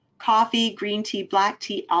drinks, coffee, green tea, black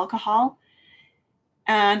tea, alcohol?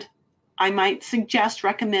 And I might suggest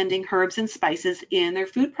recommending herbs and spices in their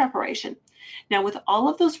food preparation. Now, with all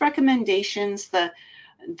of those recommendations,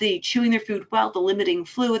 the chewing their food well, the limiting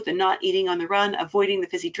fluid, the not eating on the run, avoiding the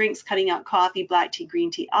fizzy drinks, cutting out coffee, black tea,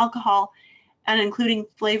 green tea, alcohol, and including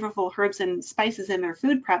flavorful herbs and spices in their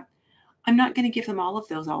food prep, I'm not going to give them all of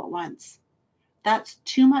those all at once. That's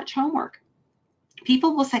too much homework.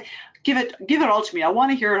 People will say, give it all to me. I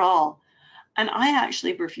want to hear it all. And I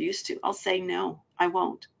actually refuse to. I'll say, no, I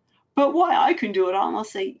won't. But why? I can do it all. And I'll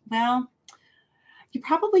say, well, you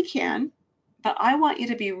probably can, but I want you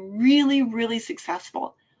to be really, really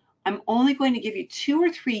successful. I'm only going to give you 2 or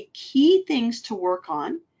 3 key things to work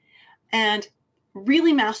on and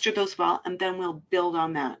really master those well, and then we'll build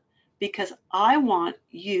on that, because I want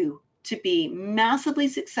you to be massively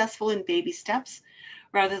successful in baby steps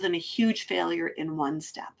rather than a huge failure in one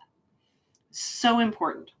step. So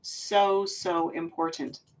important, so, so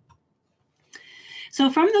important. So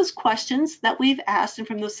from those questions that we've asked and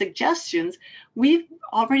from those suggestions, we've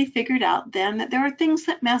already figured out then that there are things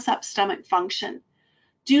that mess up stomach function.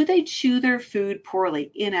 Do they chew their food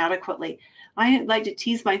poorly, inadequately? I like to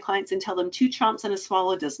tease my clients and tell them 2 chomps and a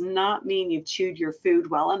swallow does not mean you've chewed your food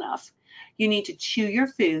well enough. You need to chew your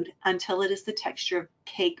food until it is the texture of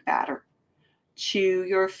cake batter. Chew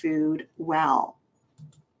your food well.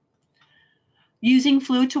 Using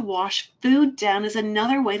fluid to wash food down is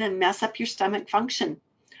another way to mess up your stomach function.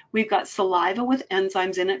 We've got saliva with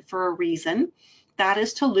enzymes in it for a reason. That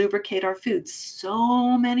is to lubricate our food.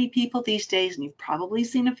 So many people these days, and you've probably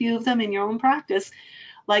seen a few of them in your own practice,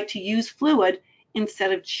 like to use fluid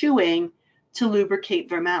instead of chewing to lubricate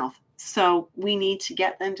their mouth. So we need to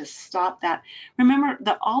get them to stop that. Remember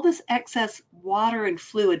that all this excess water and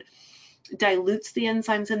fluid dilutes the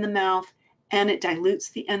enzymes in the mouth, and it dilutes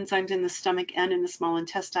the enzymes in the stomach and in the small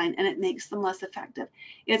intestine, and it makes them less effective.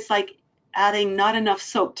 It's like adding not enough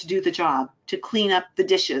soap to do the job, to clean up the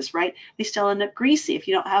dishes, right? They still end up greasy if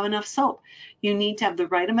you don't have enough soap. You need to have the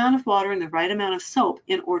right amount of water and the right amount of soap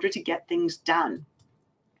in order to get things done.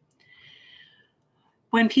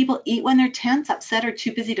 When people eat when they're tense, upset, or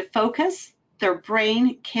too busy to focus, their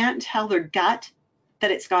brain can't tell their gut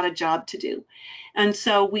that it's got a job to do. And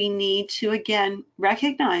so we need to, again,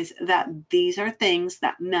 recognize that these are things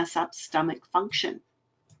that mess up stomach function.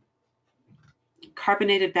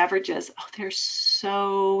 Carbonated beverages, oh, they're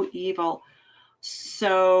so evil,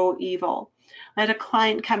 so evil. I had a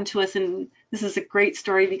client come to us, and this is a great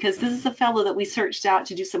story because this is a fellow that we searched out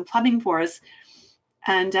to do some plumbing for us.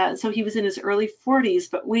 And so he was in his early 40s,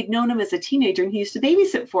 but we'd known him as a teenager, and he used to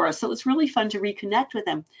babysit for us. So it was really fun to reconnect with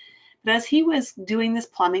him. But as he was doing this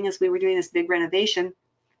plumbing, as we were doing this big renovation,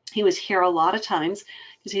 he was here a lot of times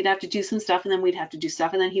because he'd have to do some stuff, and then we'd have to do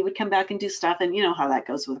stuff, and then he would come back and do stuff, and you know how that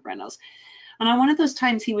goes with renos. And on one of those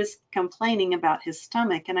times, he was complaining about his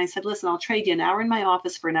stomach, and I said, listen, I'll trade you an hour in my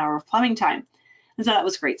office for an hour of plumbing time. And so that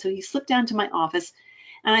was great. So he slipped down to my office,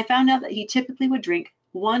 and I found out that he typically would drink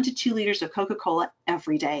 1 to 2 liters of Coca-Cola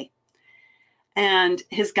every day. And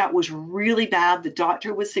his gut was really bad. The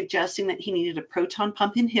doctor was suggesting that he needed a proton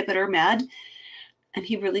pump inhibitor med, and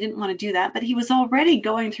he really didn't want to do that, but he was already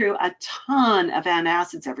going through a ton of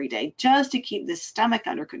antacids every day just to keep this stomach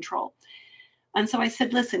under control. And so I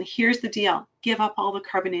said, listen, here's the deal. Give up all the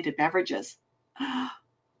carbonated beverages.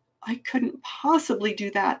 I couldn't possibly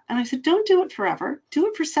do that. And I said, don't do it forever. Do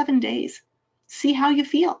it for 7 days. See how you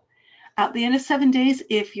feel. At the end of 7 days,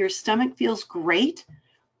 if your stomach feels great,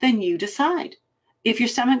 then you decide. If your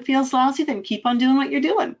stomach feels lousy, then keep on doing what you're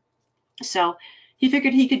doing. So he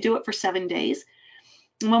figured he could do it for 7 days.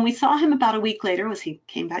 And when we saw him about a week later, as he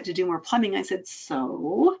came back to do more plumbing, I said,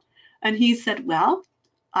 so? And he said, well,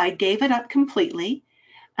 I gave it up completely.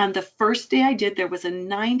 And the first day I did, there was a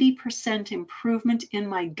 90% improvement in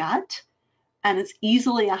my gut. And it's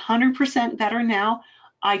easily 100% better now.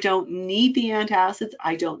 I don't need the antacids.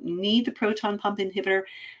 I don't need the proton pump inhibitor.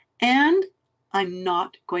 And I'm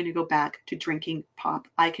not going to go back to drinking pop.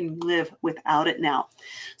 I can live without it now.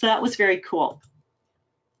 So that was very cool.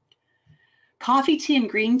 Coffee, tea, and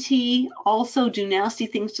green tea also do nasty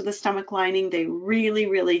things to the stomach lining. They really,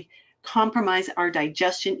 really compromise our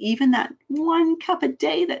digestion. Even that 1 cup a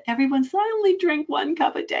day that everyone says, I only drink 1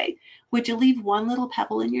 cup a day. Would you leave 1 little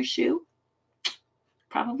pebble in your shoe?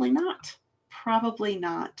 Probably not. Probably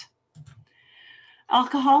not.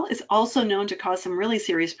 Alcohol is also known to cause some really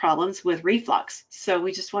serious problems with reflux, so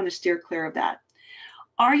we just want to steer clear of that.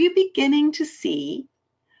 Are you beginning to see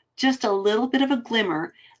just a little bit of a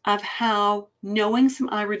glimmer of how knowing some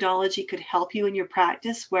iridology could help you in your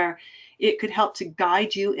practice, where it could help to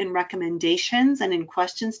guide you in recommendations and in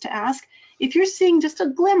questions to ask? If you're seeing just a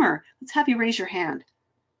glimmer, let's have you raise your hand.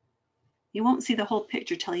 You won't see the whole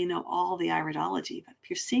picture till you know all the iridology, but if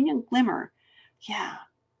you're seeing a glimmer, yeah,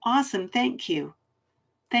 awesome, thank you.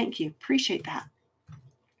 Thank you, appreciate that.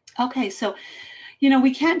 Okay, so, you know,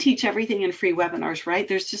 we can't teach everything in free webinars, right?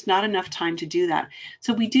 There's just not enough time to do that.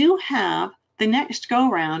 So we do have the next go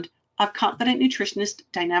round of Confident Nutritionist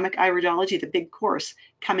Dynamic Iridology, the big course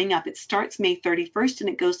coming up. It starts May 31st and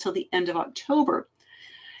it goes till the end of October.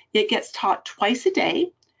 It gets taught twice a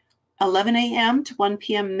day, 11 a.m. to 1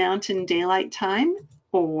 p.m. Mountain Daylight Time,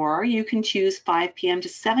 or you can choose 5 p.m. to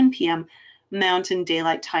 7 p.m. Mountain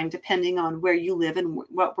Daylight Time, depending on where you live and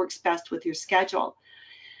what works best with your schedule.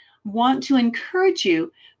 Want to encourage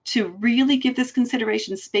you to really give this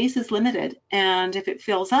consideration. Space is limited, and if it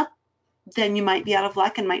fills up, then you might be out of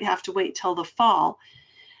luck and might have to wait till the fall.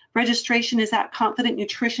 Registration is at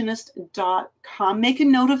confidentnutritionist.com. Make a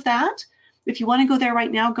note of that. If you want to go there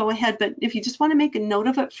right now, go ahead, but if you just want to make a note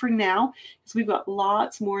of it for now, because we've got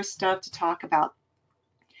lots more stuff to talk about.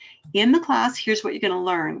 In the class, here's what you're going to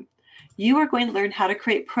learn. You are going to learn how to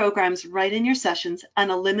create programs right in your sessions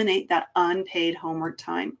and eliminate that unpaid homework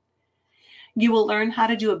time. You will learn how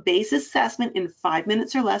to do a base assessment in 5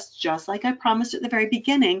 minutes or less, just like I promised at the very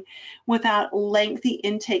beginning, without lengthy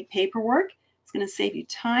intake paperwork. It's going to save you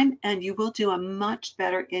time, and you will do a much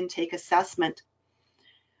better intake assessment.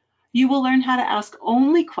 You will learn how to ask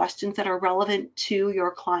only questions that are relevant to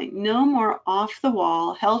your client. No more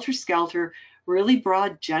off-the-wall, helter-skelter, really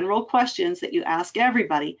broad general questions that you ask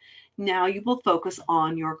everybody. Now you will focus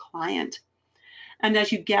on your client. And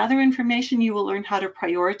as you gather information, you will learn how to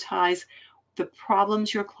prioritize the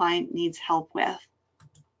problems your client needs help with.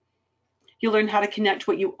 You'll learn how to connect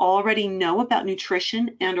what you already know about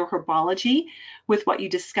nutrition and or herbology with what you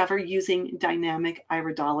discover using dynamic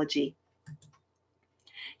iridology.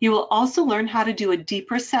 You will also learn how to do a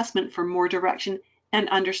deeper assessment for more direction and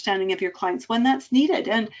understanding of your clients when that's needed.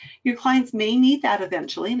 And your clients may need that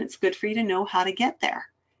eventually, and it's good for you to know how to get there.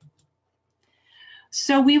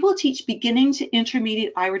 So we will teach beginning to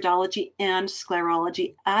intermediate iridology and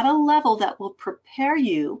sclerology at a level that will prepare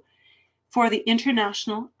you for the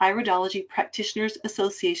International Iridology Practitioners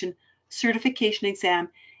Association certification exam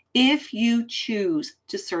if you choose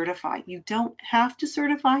to certify. You don't have to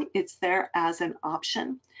certify, it's there as an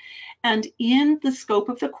option. And in the scope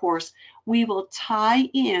of the course, we will tie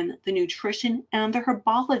in the nutrition and the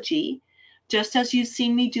herbology, just as you've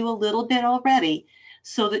seen me do a little bit already,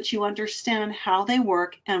 so that you understand how they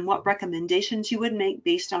work and what recommendations you would make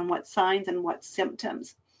based on what signs and what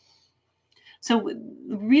symptoms. So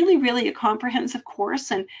really, really a comprehensive course,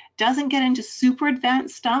 and doesn't get into super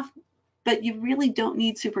advanced stuff, but you really don't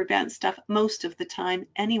need super advanced stuff most of the time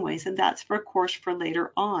anyways, and that's for a course for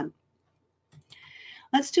later on.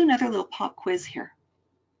 Let's do another little pop quiz here.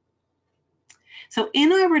 So in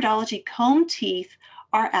iridology, comb teeth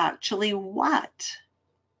are actually what?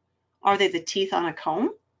 Are they the teeth on a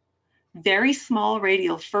comb? Very small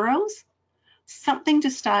radial furrows? Something to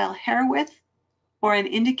style hair with? Or an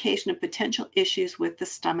indication of potential issues with the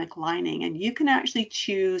stomach lining? And you can actually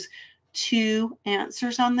choose 2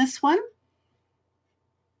 answers on this one.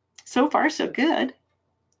 So far, so good.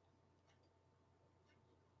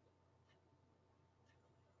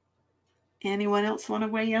 Anyone else want to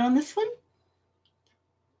weigh in on this one?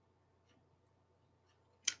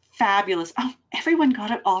 Fabulous. Oh, everyone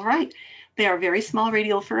got it all right. They are very small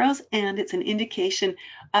radial furrows, and it's an indication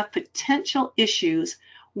of potential issues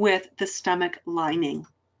with the stomach lining.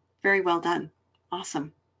 Very well done.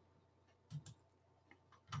 Awesome.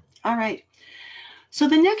 All right. So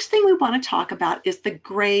the next thing we want to talk about is the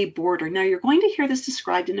gray border. Now you're going to hear this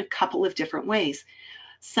described in a couple of different ways.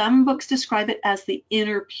 Some books describe it as the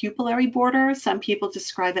inner pupillary border. Some people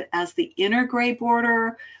describe it as the inner gray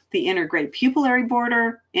border, the inner gray pupillary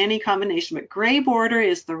border, any combination, but gray border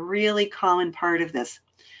is the really common part of this.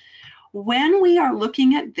 When we are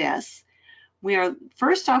looking at this,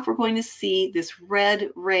 first off, we're going to see this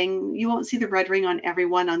red ring. You won't see the red ring on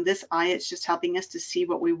everyone on this eye. It's just helping us to see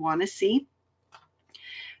what we want to see.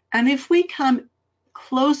 And if we come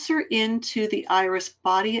closer into the iris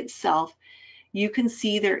body itself, you can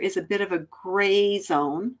see there is a bit of a gray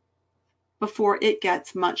zone before it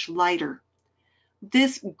gets much lighter.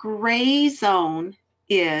 This gray zone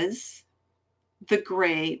is the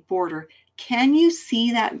gray border. Can you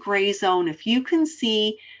see that gray zone? If you can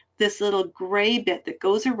see this little gray bit that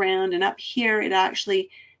goes around, and up here it actually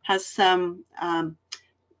has some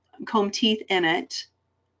comb teeth in it.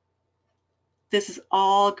 This is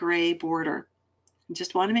all gray border. I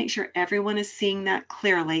just want to make sure everyone is seeing that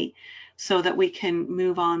clearly so that we can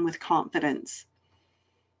move on with confidence.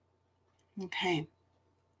 Okay.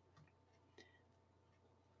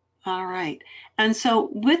 All right. And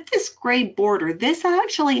so with this gray border, this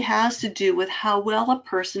actually has to do with how well a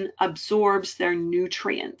person absorbs their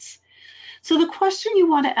nutrients. So the question you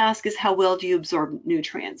want to ask is, how well do you absorb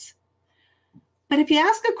nutrients? But if you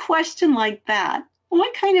ask a question like that,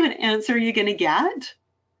 what kind of an answer are you going to get?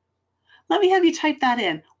 Let me have you type that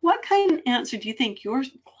in. What kind of answer do you think your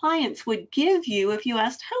clients would give you if you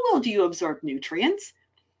asked, how well do you absorb nutrients?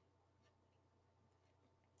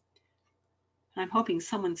 I'm hoping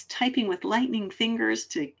someone's typing with lightning fingers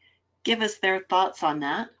to give us their thoughts on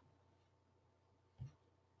that.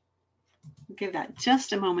 Give that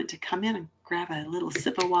just a moment to come in and grab a little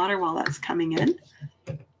sip of water while that's coming in.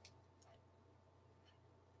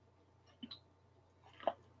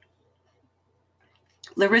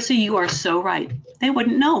 Larissa, you are so right. They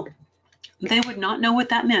wouldn't know. They would not know what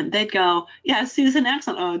that meant. They'd go, yeah, Susan,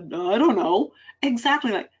 excellent. I don't know.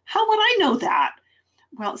 Exactly. Like, how would I know that?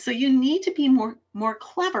 Well, so you need to be more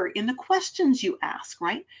clever in the questions you ask,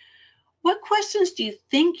 right? What questions do you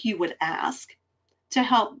think you would ask to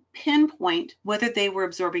help pinpoint whether they were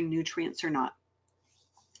absorbing nutrients or not?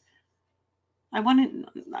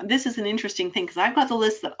 This is an interesting thing because I've got the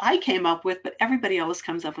list that I came up with, but everybody else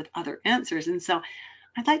comes up with other answers. And so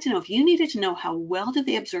I'd like to know, if you needed to know how well do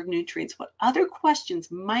they absorb nutrients, what other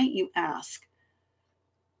questions might you ask?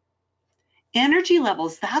 Energy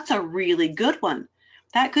levels, that's a really good one.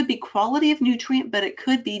 That could be quality of nutrient, but it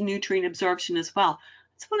could be nutrient absorption as well.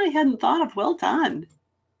 That's one I hadn't thought of. Well done.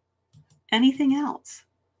 Anything else?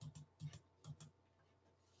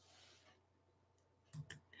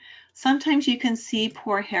 Sometimes you can see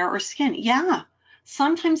poor hair or skin. Yeah,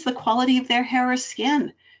 sometimes the quality of their hair or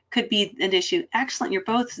skin could be an issue. Excellent, you're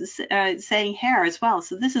both saying hair as well,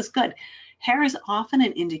 so this is good. Hair is often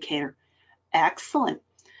an indicator. Excellent.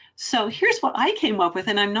 So here's what I came up with,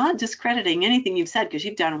 and I'm not discrediting anything you've said because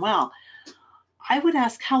you've done well. I would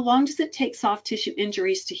ask, how long does it take soft tissue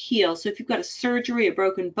injuries to heal? So if you've got a surgery, a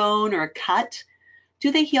broken bone, or a cut,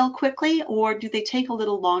 do they heal quickly or do they take a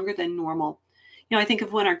little longer than normal? You know, I think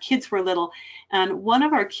of when our kids were little, and one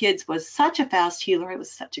of our kids was such a fast healer. I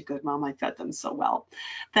was such a good mom. I fed them so well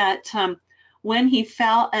that when he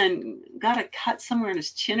fell and got a cut somewhere in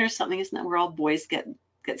his chin or something, isn't that where all boys get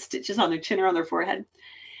stitches on their chin or on their forehead?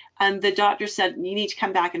 And the doctor said, you need to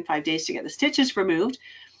come back in 5 days to get the stitches removed.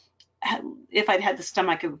 If I'd had the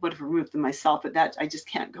stomach, I would have removed them myself, but that I just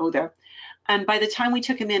can't go there. And by the time we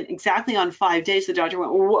took him in exactly on 5 days, the doctor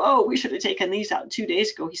went, whoa, we should have taken these out 2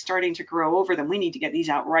 days ago. He's starting to grow over them. We need to get these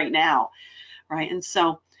out right now, right? And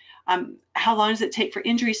so how long does it take for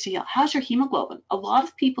injuries to heal? How's your hemoglobin? A lot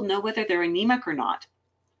of people know whether they're anemic or not.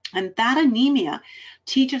 And that anemia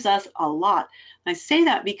teaches us a lot. And I say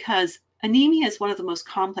that because anemia is one of the most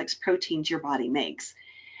complex proteins your body makes.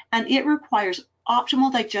 And it requires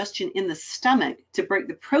optimal digestion in the stomach to break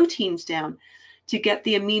the proteins down to get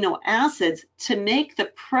the amino acids to make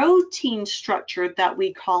the protein structure that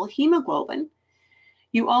we call hemoglobin.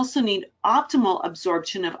 You also need optimal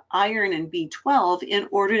absorption of iron and B12 in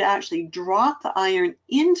order to actually drop the iron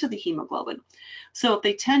into the hemoglobin. So if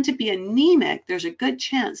they tend to be anemic, there's a good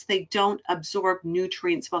chance they don't absorb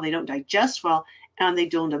nutrients well, they don't digest well, and they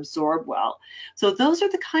don't absorb well. So those are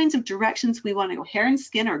the kinds of directions we want to go. Hair and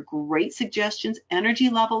skin are great suggestions. Energy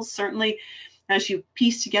levels, certainly, as you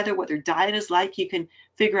piece together what their diet is like, you can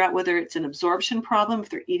figure out whether it's an absorption problem if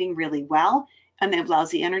they're eating really well and they have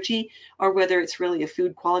lousy energy, or whether it's really a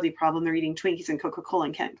food quality problem. They're eating Twinkies and Coca-Cola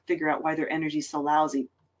and can't figure out why their energy is so lousy.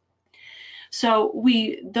 So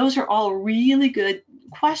those are all really good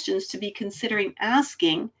questions to be considering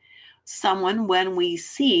asking someone when we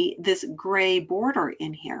see this gray border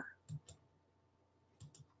in here.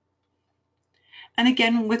 And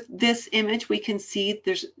again, with this image, we can see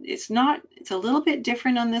it's a little bit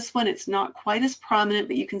different on this one. It's not quite as prominent,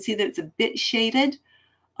 but you can see that it's a bit shaded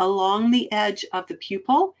along the edge of the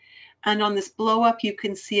pupil. And on this blow up, you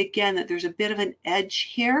can see again that there's a bit of an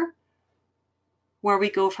edge here where we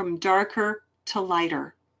go from darker to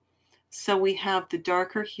lighter. So we have the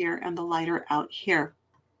darker here and the lighter out here.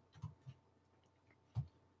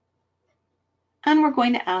 And we're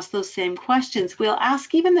going to ask those same questions. We'll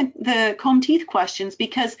ask even the comb teeth questions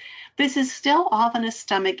because this is still often a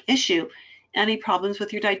stomach issue. Any problems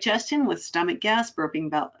with your digestion, with stomach gas, burping,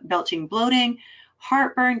 belching, bloating,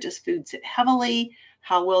 heartburn, does food sit heavily?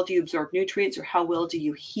 How well do you absorb nutrients, or how well do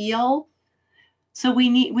you heal? So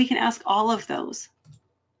we can ask all of those.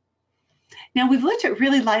 Now we've looked at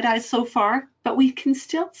really light eyes so far, but we can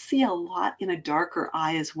still see a lot in a darker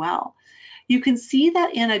eye as well. You can see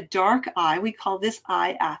that in a dark eye, we call this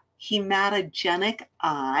eye a hematogenic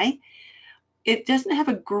eye. It doesn't have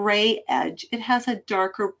a gray edge, it has a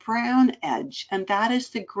darker brown edge, and that is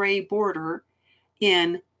the gray border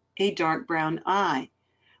in a dark brown eye.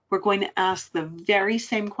 We're going to ask the very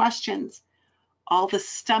same questions, all the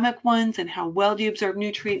stomach ones, and how well do you absorb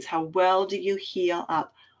nutrients, how well do you heal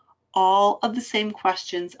up. All of the same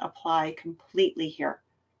questions apply completely here.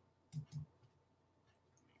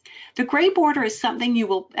 The gray border is something you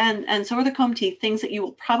will, and so are the comb teeth, things that you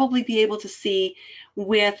will probably be able to see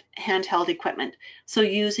with handheld equipment. So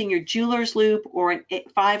using your jeweler's loupe or an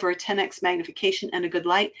 5 or a 10x magnification and a good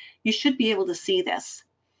light, you should be able to see this.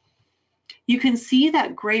 You can see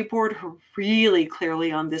that gray border really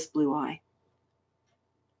clearly on this blue eye.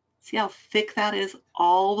 See how thick that is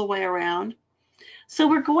all the way around? So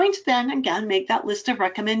we're going to then, again, make that list of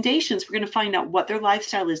recommendations. We're going to find out what their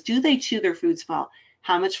lifestyle is. Do they chew their foods well?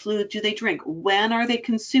 How much fluid do they drink? When are they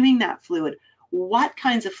consuming that fluid? What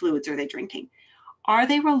kinds of fluids are they drinking? Are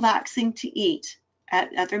they relaxing to eat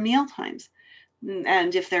at their meal times?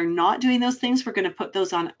 And if they're not doing those things, we're going to put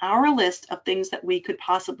those on our list of things that we could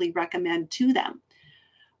possibly recommend to them.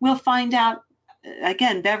 We'll find out,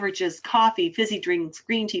 again, beverages, coffee, fizzy drinks,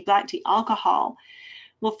 green tea, black tea, alcohol.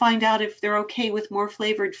 We'll find out if they're okay with more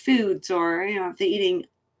flavored foods, or if they're eating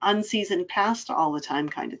unseasoned pasta all the time,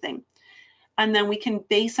 kind of thing. And then we can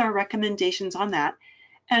base our recommendations on that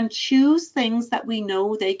and choose things that we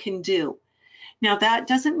know they can do. Now, that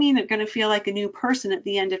doesn't mean they're going to feel like a new person at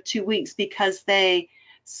the end of 2 weeks because they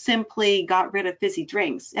simply got rid of fizzy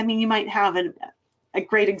drinks. I mean, you might have a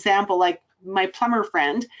great example like my plumber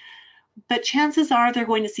friend, but chances are they're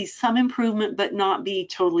going to see some improvement but not be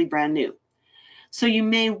totally brand new. So you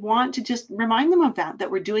may want to just remind them of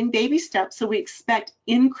that we're doing baby steps, so we expect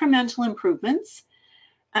incremental improvements.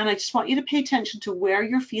 And I just want you to pay attention to where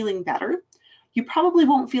you're feeling better. You probably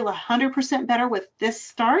won't feel 100% better with this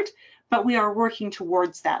start, but we are working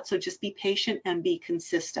towards that. So just be patient and be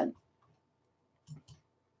consistent.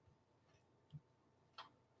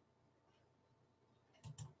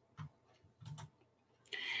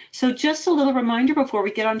 So just a little reminder before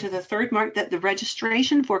we get on to the third mark that the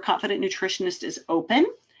registration for Confident Nutritionist is open.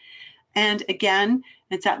 And again,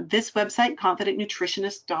 it's at this website,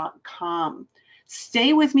 confidentnutritionist.com.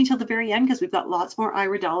 Stay with me till the very end because we've got lots more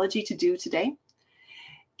iridology to do today.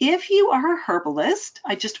 If you are a herbalist,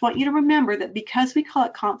 I just want you to remember that because we call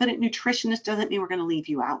it Confident Nutritionist doesn't mean we're going to leave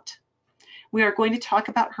you out. We are going to talk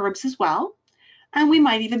about herbs as well, and we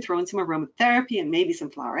might even throw in some aromatherapy and maybe some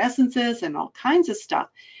flower essences and all kinds of stuff.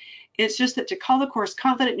 It's just that to call the course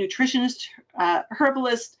Confident Nutritionist,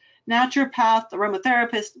 Herbalist, Naturopath,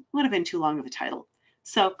 Aromatherapist would have been too long of a title.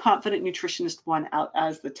 So Confident Nutritionist won out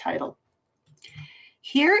as the title.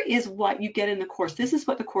 Here is what you get in the course. This is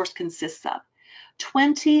what the course consists of.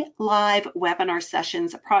 20 live webinar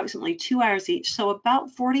sessions, approximately 2 hours each, so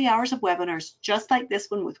about 40 hours of webinars, just like this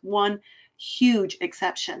one, with one huge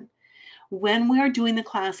exception. When we are doing the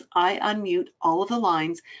class, I unmute all of the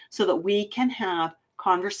lines so that we can have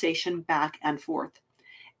conversation back and forth.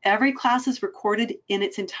 Every class is recorded in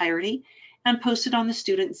its entirety and posted on the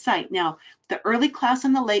student site. Now, the early class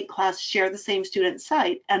and the late class share the same student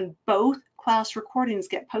site, and both class recordings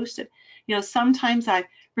get posted. Sometimes I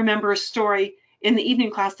remember a story in the evening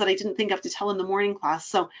class that I didn't think of to tell in the morning class.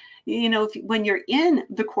 So, when you're in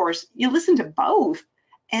the course, you listen to both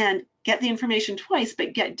and get the information twice,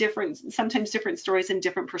 but get sometimes different stories and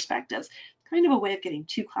different perspectives. Kind of a way of getting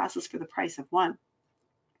 2 classes for the price of 1.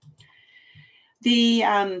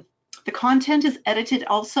 The content is edited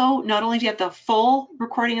also. Not only do you have the full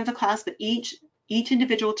recording of the class, but each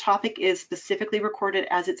individual topic is specifically recorded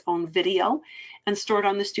as its own video and stored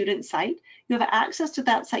on the student site. You have access to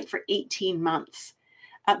that site for 18 months.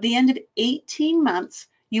 At the end of 18 months,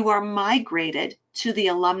 you are migrated to the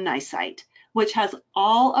alumni site, which has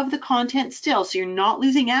all of the content still. So you're not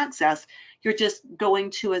losing access. You're just going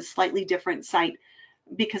to a slightly different site,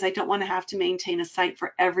 because I don't want to have to maintain a site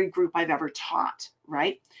for every group I've ever taught,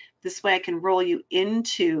 right? This way I can roll you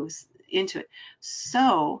into it.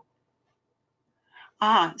 So,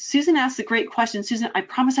 Susan asked a great question. Susan, I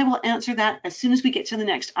promise I will answer that as soon as we get to the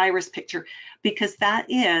next iris picture, because that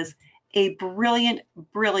is a brilliant,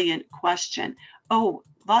 brilliant question. Oh,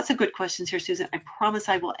 lots of good questions here, Susan. I promise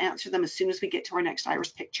I will answer them as soon as we get to our next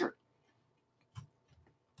iris picture.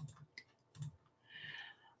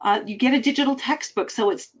 You get a digital textbook, so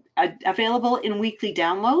it's available in weekly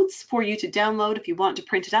downloads for you to download. If you want to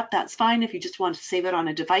print it up, that's fine. If you just want to save it on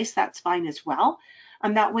a device, that's fine as well.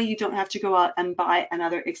 And that way you don't have to go out and buy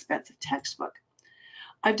another expensive textbook.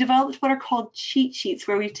 I've developed what are called cheat sheets,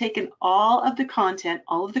 where we've taken all of the content,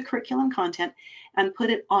 all of the curriculum content, and put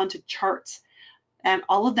it onto charts. And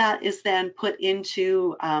all of that is then put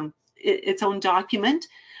into its own document.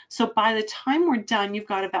 So by the time we're done, you've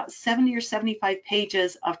got about 70 or 75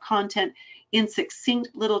 pages of content in succinct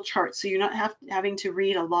little charts. So you're not having to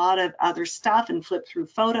read a lot of other stuff and flip through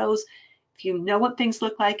photos. If you know what things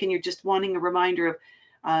look like and you're just wanting a reminder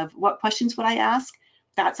of what questions would I ask,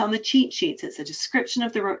 that's on the cheat sheets. It's a description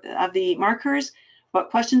of the markers. What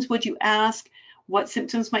questions would you ask? What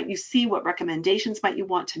symptoms might you see? What recommendations might you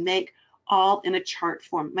want to make? All in a chart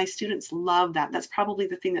form. My students love that. That's probably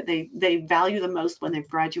the thing that they value the most when they've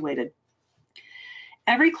graduated.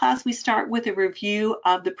 Every class we start with a review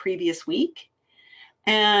of the previous week,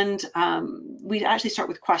 and we actually start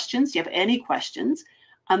with questions. Do you have any questions?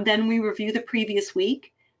 Then we review the previous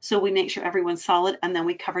week, so we make sure everyone's solid, and then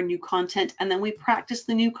we cover new content, and then we practice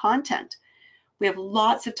the new content. We have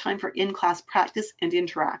lots of time for in-class practice and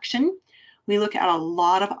interaction. We look at a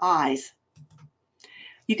lot of eyes.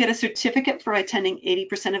 You get a certificate for attending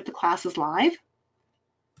 80% of the classes live,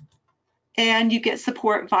 and you get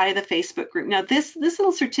support via the Facebook group. Now this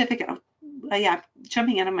little certificate,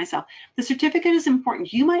 jumping out of myself, the certificate is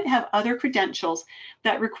important. You might have other credentials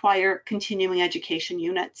that require continuing education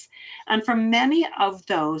units, and for many of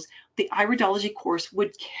those, the Iridology course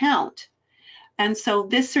would count. And so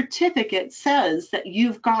this certificate says that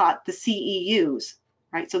you've got the CEUs.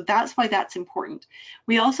 Right, so that's why that's important.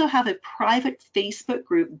 We also have a private Facebook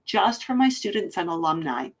group just for my students and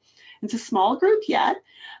alumni. It's a small group yet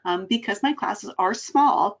because my classes are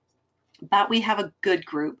small, but we have a good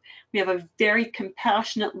group. We have a very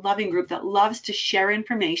compassionate, loving group that loves to share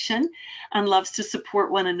information and loves to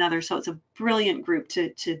support one another. So it's a brilliant group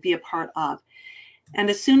to be a part of. And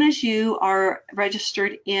as soon as you are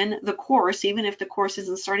registered in the course, even if the course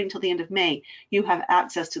isn't starting till the end of May, you have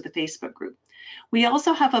access to the Facebook group. We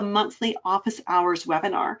also have a monthly office hours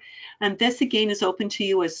webinar, and this again is open to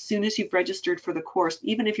you as soon as you've registered for the course,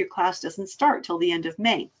 even if your class doesn't start till the end of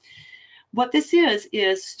May. What this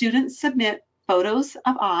is students submit photos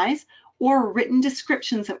of eyes or written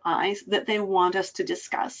descriptions of eyes that they want us to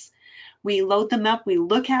discuss. We load them up, we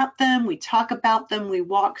look at them, we talk about them, we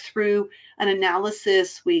walk through an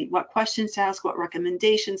analysis, what questions to ask, what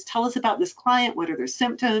recommendations, tell us about this client, what are their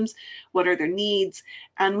symptoms, what are their needs,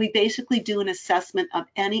 and we basically do an assessment of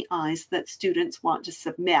any eyes that students want to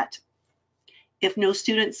submit. If no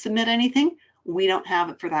students submit anything, we don't have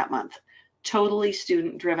it for that month. Totally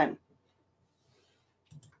student driven.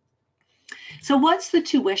 So what's the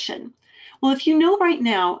tuition? Well, if you know right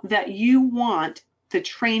now that you want the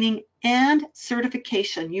training and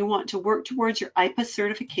certification, you want to work towards your IPA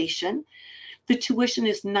certification, the tuition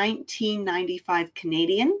is $19.95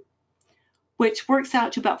 Canadian, which works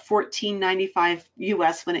out to about $14.95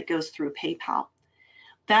 US when it goes through PayPal.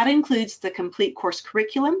 That includes the complete course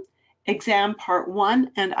curriculum, exam part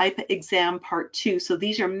 1 and IPA exam part 2. So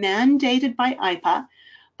these are mandated by IPA,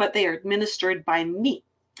 but they are administered by me.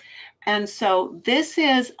 And so this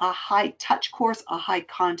is a high touch course, a high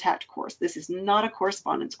contact course. This is not a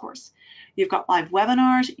correspondence course. You've got live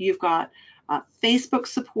webinars, you've got Facebook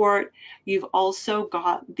support, you've also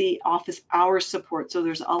got the office hours support. So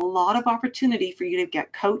there's a lot of opportunity for you to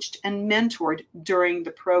get coached and mentored during the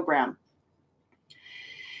program.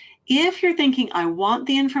 If you're thinking, I want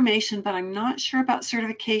the information, but I'm not sure about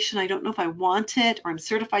certification, I don't know if I want it, or I'm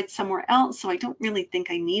certified somewhere else, so I don't really think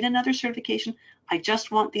I need another certification, I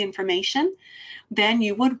just want the information, then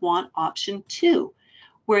you would want option 2,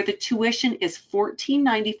 where the tuition is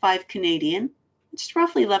 $14.95 Canadian, which is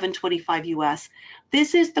roughly $11.25 US.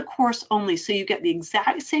 This is the course only, so you get the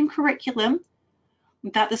exact same curriculum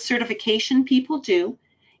that the certification people do.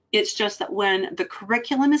 It's just that when the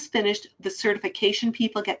curriculum is finished, the certification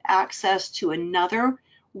people get access to another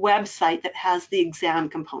website that has the exam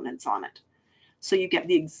components on it. So you get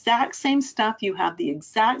the exact same stuff, you have the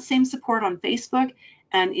exact same support on Facebook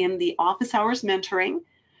and in the office hours mentoring.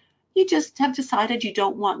 You just have decided you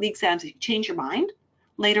don't want the exams. You change your mind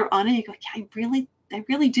later on and you go, yeah, I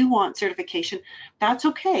really do want certification. That's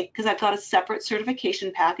okay, because I've got a separate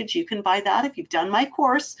certification package. You can buy that if you've done my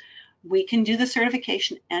course. We can do the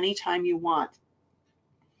certification anytime you want.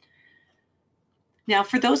 Now,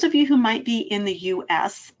 for those of you who might be in the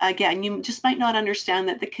US, again, you just might not understand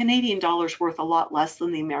that the Canadian dollar is worth a lot less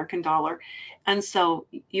than the American dollar. And so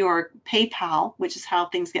your PayPal, which is how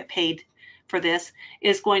things get paid for this,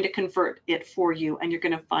 is going to convert it for you. And you're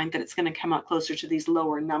going to find that it's going to come out closer to these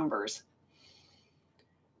lower numbers.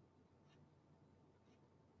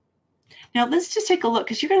 Now, let's just take a look,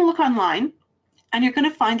 because you're going to look online. And you're going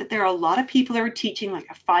to find that there are a lot of people that are teaching like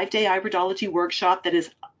a 5-day Iridology workshop that is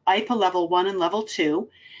IPA level 1 and level 2,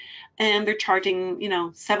 and they're charging,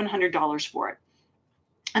 $700 for it.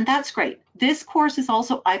 And that's great. This course is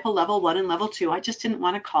also IPA level 1 and level 2. I just didn't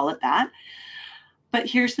want to call it that. But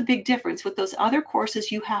here's the big difference. With those other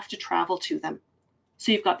courses, you have to travel to them.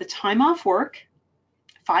 So you've got the time off work,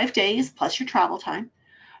 5 days plus your travel time.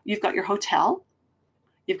 You've got your hotel.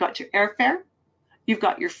 You've got your airfare. You've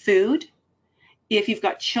got your food. If you've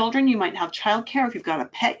got children, you might have childcare. If you've got a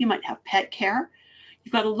pet, you might have pet care.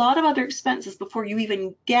 You've got a lot of other expenses before you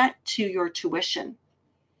even get to your tuition.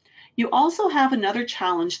 You also have another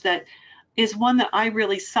challenge that is one that I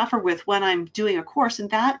really suffer with when I'm doing a course, and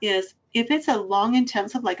that is if it's a long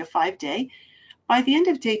intensive, like a 5-day, by the end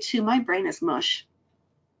of day 2, my brain is mush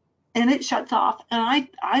and it shuts off and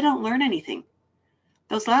I don't learn anything.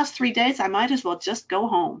 Those last 3 days, I might as well just go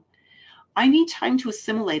home. I need time to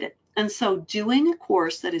assimilate it. And so doing a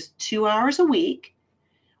course that is 2 hours a week,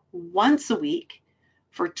 once a week,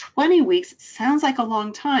 for 20 weeks, sounds like a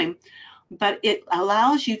long time, but it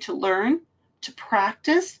allows you to learn, to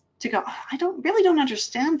practice, to go, oh, I really don't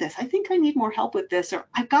understand this. I think I need more help with this, or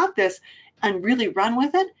I've got this, and really run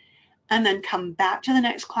with it, and then come back to the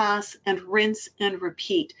next class and rinse and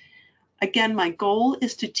repeat. Again, my goal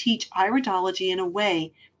is to teach iridology in a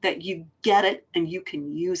way that you get it and you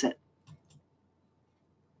can use it.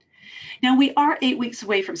 Now, we are 8 weeks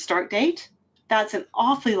away from start date. That's an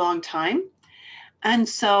awfully long time. And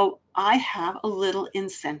so I have a little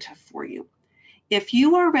incentive for you. If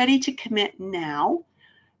you are ready to commit now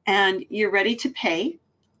and you're ready to pay,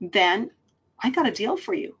 then I got a deal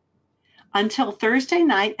for you. Until Thursday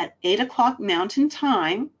night at 8 o'clock Mountain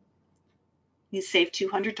Time, you save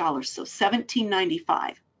 $200, so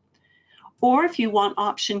 $17.95. Or if you want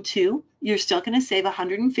option 2, you're still going to save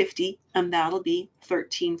 $150, and that'll be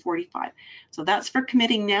 $13.45. So that's for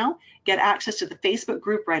committing now. Get access to the Facebook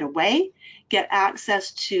group right away. Get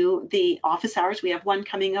access to the office hours. We have one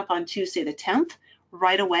coming up on Tuesday the 10th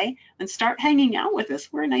right away, and start hanging out with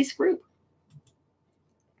us. We're a nice group.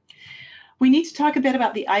 We need to talk a bit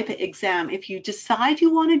about the IPA exam. If you decide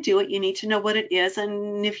you want to do it, you need to know what it is.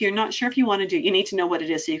 And if you're not sure if you want to do it, you need to know what it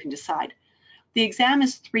is so you can decide. The exam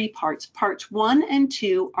is 3 parts. Parts 1 and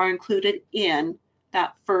 2 are included in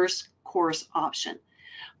that first course option.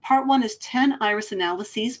 Part 1 is 10 iris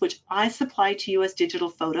analyses, which I supply to you as digital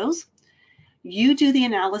photos. You do the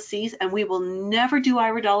analyses, and we will never do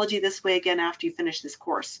iridology this way again after you finish this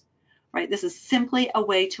course, right? This is simply a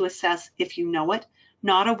way to assess if you know it,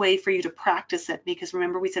 not a way for you to practice it, because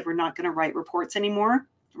remember we said we're not going to write reports anymore,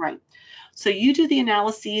 right? So you do the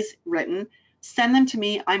analyses written, send them to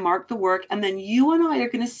me, I mark the work, and then you and I are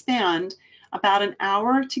going to spend about an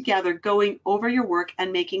hour together going over your work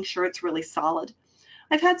and making sure it's really solid.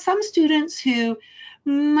 I've had some students who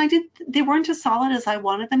they weren't as solid as I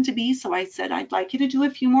wanted them to be, so I said, I'd like you to do a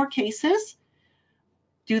few more cases,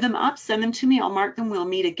 do them up, send them to me, I'll mark them, we'll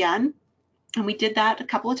meet again. And we did that a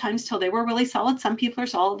couple of times till they were really solid. Some people are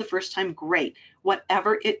solid the first time, great.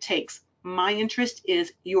 Whatever it takes. My interest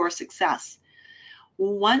is your success.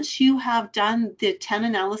 Once you have done the 10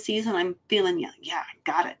 analyses and I'm feeling, yeah,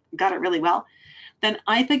 got it really well, then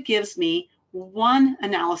IPA gives me 1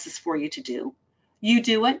 analysis for you to do. You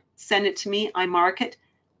do it, send it to me, I mark it.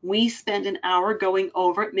 We spend an hour going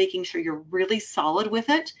over it, making sure you're really solid with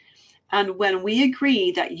it. And when we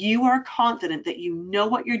agree that you are confident, that you know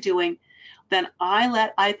what you're doing, then I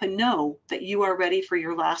let IPA know that you are ready for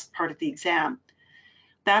your last part of the exam.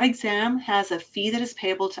 That exam has a fee that is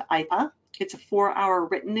payable to IPA. It's a 4-hour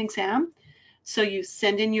written exam. So you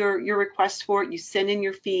send in your request for it, you send in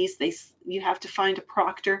your fees, you have to find a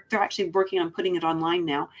proctor. They're actually working on putting it online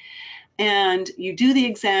now. And you do the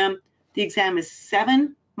exam. The exam is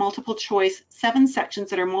 7 multiple choice, 7 sections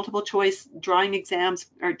that are multiple choice drawing exams,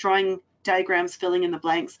 or drawing diagrams, filling in the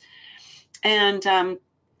blanks. And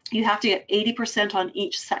you have to get 80% on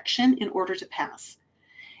each section in order to pass.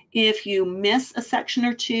 If you miss a section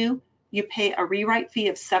or 2, you pay a rewrite fee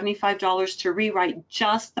of $75 to rewrite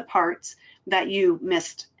just the parts that you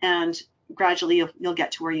missed, and gradually you'll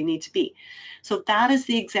get to where you need to be. So that is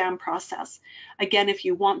the exam process. Again, if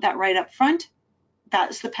you want that right up front,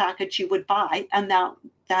 that's the package you would buy, and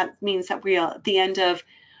that means that we at the end of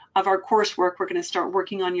our coursework, we're going to start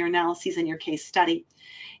working on your analyses and your case study.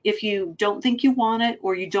 If you don't think you want it,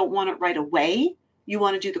 or you don't want it right away, you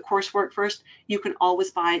want to do the coursework first, you can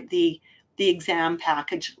always buy the exam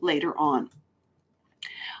package later on.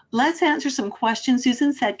 Let's answer some questions.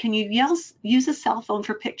 Susan said, can you use a cell phone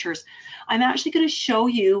for pictures? I'm actually going to show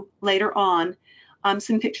you later on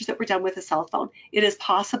some pictures that were done with a cell phone. It is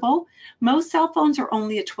possible. Most cell phones are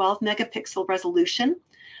only a 12 megapixel resolution.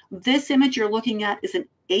 This image you're looking at is an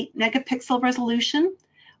 8 megapixel resolution.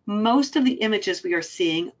 Most of the images we are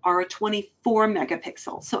seeing are a 24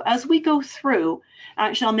 megapixel. So as we go through,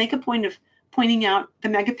 actually I'll make a point of pointing out the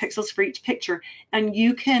megapixels for each picture, and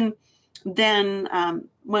you can then,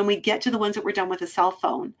 when we get to the ones that were done with a cell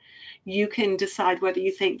phone, you can decide whether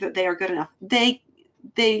you think that they are good enough.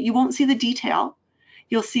 You won't see the detail.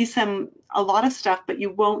 You'll see a lot of stuff, but you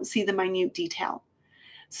won't see the minute detail.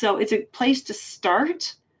 So it's a place to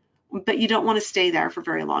start. but you don't want to stay there for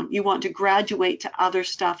very long. You want to graduate to other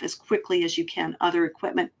stuff as quickly as you can, other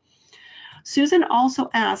equipment. Susan also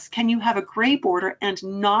asks, can you have a gray border and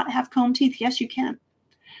not have comb teeth? Yes, you can.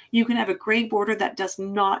 You can have a gray border that does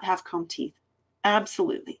not have comb teeth.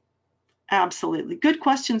 Absolutely. Absolutely. Good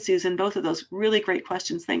question, Susan. Both of those really great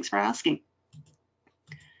questions. Thanks for asking.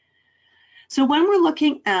 So when we're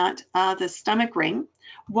looking at the stomach ring,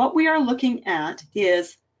 what we are looking at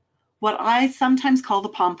is what I sometimes call the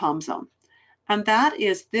pom-pom zone. And that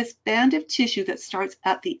is this band of tissue that starts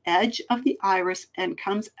at the edge of the iris and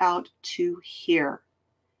comes out to here.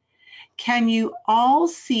 Can you all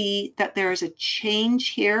see that there is a change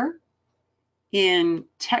here in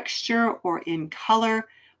texture or in color,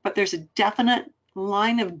 but there's a definite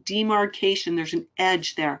line of demarcation. There's an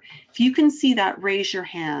edge there. If you can see that, raise your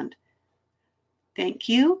hand. Thank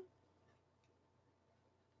you.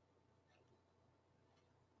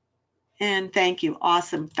 And thank you.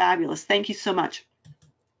 Awesome. Fabulous. Thank you so much.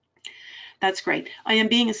 That's great. I am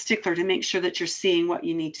being a stickler to make sure that you're seeing what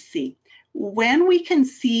you need to see. When we can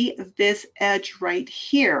see this edge right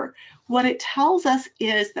here, what it tells us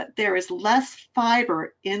is that there is less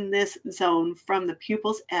fiber in this zone from the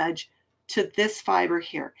pupil's edge to this fiber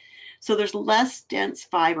here. So there's less dense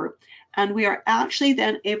fiber, and we are actually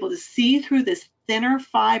then able to see through this thinner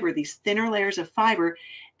fiber, these thinner layers of fiber,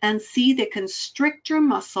 and see the constrictor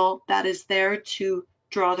muscle that is there to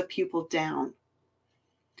draw the pupil down.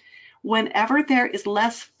 Whenever there is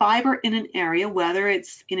less fiber in an area, whether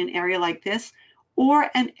it's in an area like this or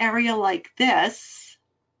an area like this,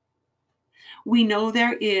 we know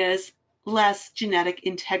there is less genetic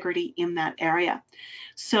integrity in that area.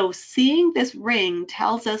 So seeing this ring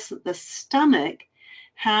tells us that the stomach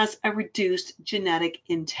has a reduced genetic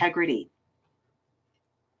integrity.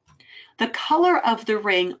 The color of the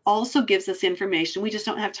ring also gives us information. We just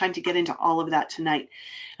don't have time to get into all of that tonight.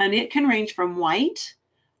 And it can range from white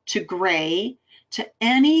to gray to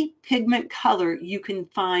any pigment color you can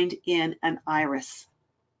find in an iris.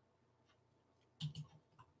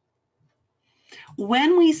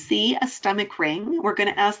 When we see a stomach ring, we're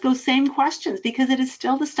going to ask those same questions because it is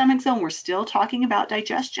still the stomach zone. We're still talking about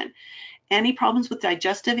digestion. Any problems with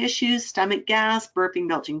digestive issues, stomach gas, burping,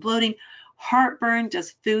 belching, bloating, heartburn?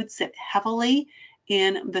 Does food sit heavily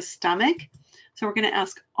in the stomach? So we're going to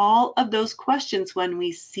ask all of those questions when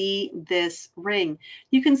we see this ring.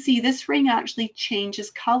 You can see this ring actually changes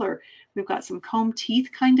color. We've got some comb teeth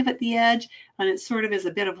kind of at the edge, and it sort of is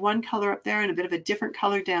a bit of one color up there and a bit of a different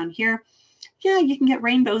color down here. Yeah, you can get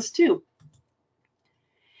rainbows too.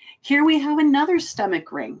 Here we have another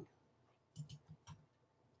stomach ring.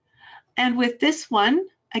 And with this one,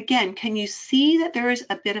 again, can you see that there is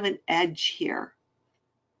a bit of an edge here?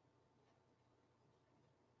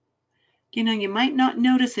 You know, you might not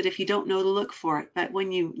notice it if you don't know to look for it, but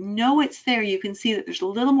when you know it's there, you can see that there's a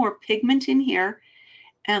little more pigment in here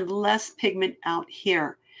and less pigment out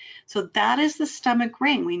here. So that is the stomach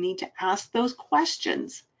ring. We need to ask those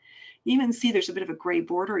questions. You even see there's a bit of a gray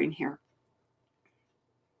border in here,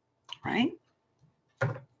 right?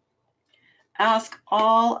 Ask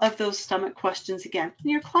all of those stomach questions again.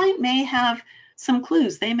 Your client may have some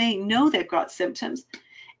clues. They may know they've got symptoms.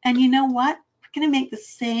 And you know what? We're going to make the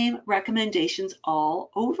same recommendations all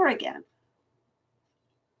over again.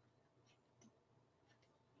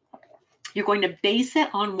 You're going to base it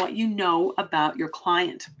on what you know about your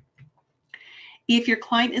client. If your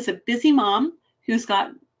client is a busy mom who's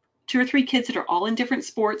got 2 or 3 kids that are all in different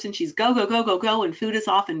sports and she's go, go, go, go, go, and food is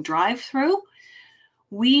off and drive through,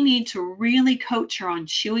 we need to really coach her on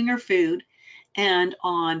chewing her food and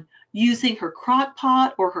on using her crock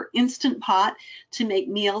pot or her instant pot to make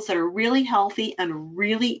meals that are really healthy and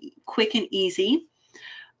really quick and easy.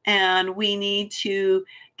 And we need to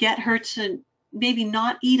get her to maybe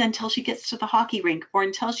not eat until she gets to the hockey rink or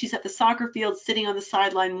until she's at the soccer field sitting on the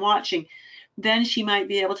sideline watching. Then she might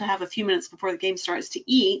be able to have a few minutes before the game starts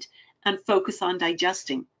to eat and focus on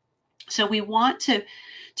digesting. So we want to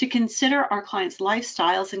consider our clients'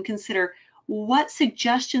 lifestyles and consider what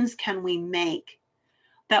suggestions can we make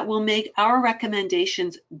that will make our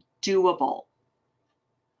recommendations doable.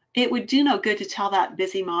 It would do no good to tell that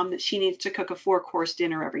busy mom that she needs to cook a 4-course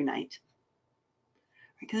dinner every night,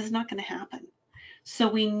 because it's not going to happen. So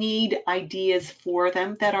we need ideas for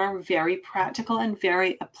them that are very practical and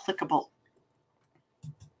very applicable.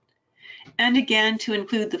 And again, to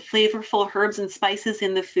include the flavorful herbs and spices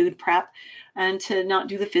in the food prep and to not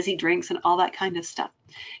do the fizzy drinks and all that kind of stuff.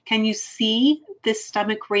 Can you see this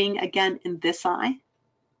stomach ring again in this eye?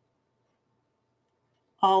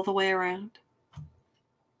 All the way around.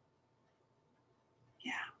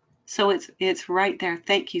 Yeah, so it's right there.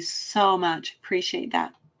 Thank you so much. Appreciate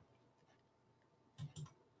that.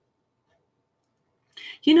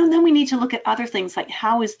 You know, then we need to look at other things like,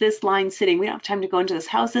 how is this line sitting? We don't have time to go into this.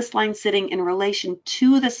 How is this line sitting in relation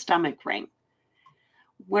to the stomach ring?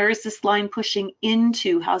 Where is this line pushing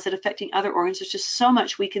into? How is it affecting other organs? There's just so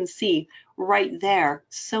much we can see right there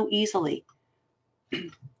so easily.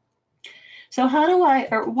 So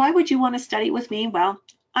why would you want to study with me? Well,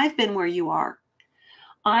 I've been where you are.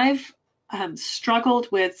 I've struggled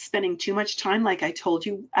with spending too much time, like I told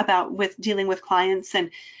you about, with dealing with clients,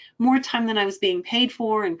 and more time than I was being paid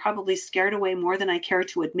for, and probably scared away more than I care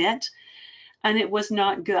to admit. And it was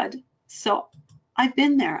not good. So I've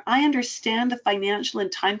been there. I understand the financial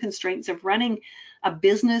and time constraints of running a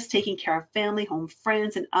business, taking care of family, home,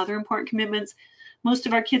 friends, and other important commitments. Most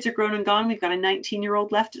of our kids are grown and gone. We've got a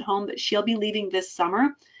 19-year-old left at home that she'll be leaving this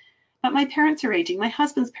summer. But my parents are aging. My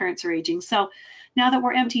husband's parents are aging. So now that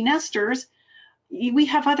we're empty nesters, we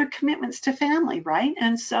have other commitments to family, right?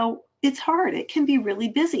 And so it's hard. It can be really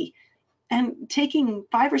busy. And taking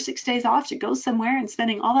 5 or 6 days off to go somewhere and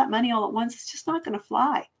spending all that money all at once is just not going to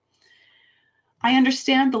fly. I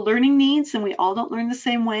understand the learning needs, and we all don't learn the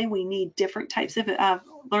same way. We need different types of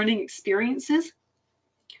learning experiences.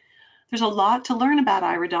 There's a lot to learn about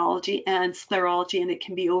iridology and sclerology, and it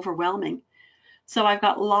can be overwhelming. So I've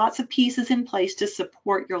got lots of pieces in place to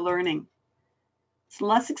support your learning. It's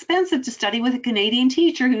less expensive to study with a Canadian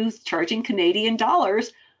teacher who's charging Canadian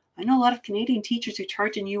dollars. I know a lot of Canadian teachers who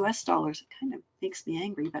charge in US dollars. It kind of makes me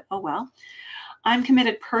angry, but oh well. I'm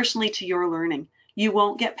committed personally to your learning. You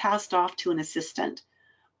won't get passed off to an assistant.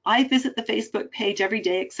 I visit the Facebook page every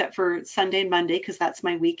day except for Sunday and Monday because that's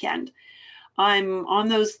my weekend. I'm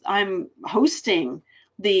hosting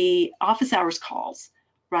the office hours calls,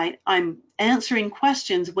 right? I'm answering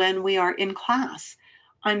questions when we are in class.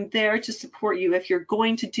 I'm there to support you. If you're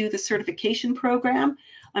going to do the certification program,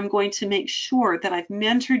 I'm going to make sure that I've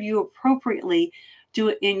mentored you appropriately, do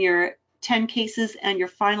it in your 10 cases and your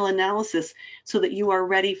final analysis so that you are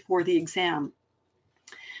ready for the exam.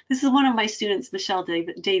 This is one of my students, Michelle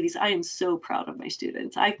Davies. I am so proud of my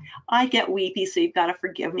students. I get weepy, so you've got to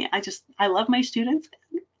forgive me. I love my students.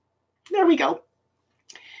 There we go.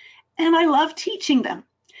 And I love teaching them.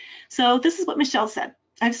 So this is what Michelle said.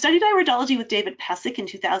 I've studied iridology with David Pesic in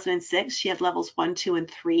 2006. She had levels 1, 2,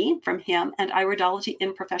 and 3 from him, and iridology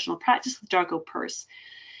in professional practice with Dargo Purse.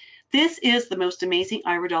 This is the most amazing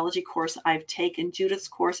iridology course I've taken. Judith's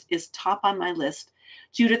course is top on my list.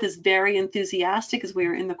 Judith is very enthusiastic as we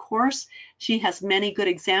are in the course. She has many good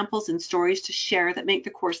examples and stories to share that make the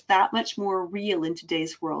course that much more real in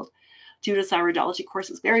today's world. Judith's iridology course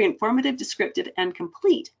is very informative, descriptive, and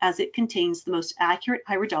complete as it contains the most accurate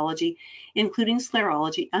iridology, including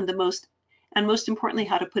sclerology, and most importantly,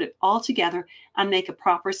 how to put it all together and make a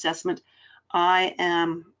proper assessment.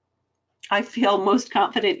 I feel most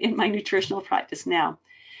confident in my nutritional practice now.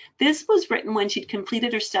 This was written when she'd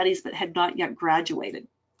completed her studies but had not yet graduated.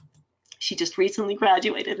 She just recently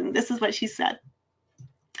graduated, and this is what she said.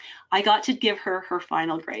 I got to give her her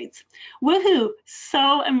final grades. Woohoo!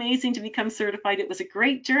 So amazing to become certified. It was a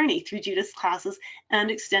great journey through Judith's classes and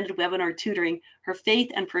extended webinar tutoring. Her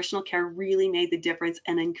faith and personal care really made the difference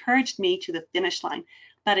and encouraged me to the finish line.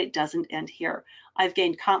 But it doesn't end here. I've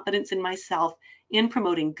gained confidence in myself in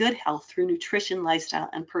promoting good health through nutrition, lifestyle,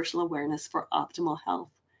 and personal awareness for optimal health.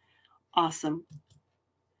 Awesome.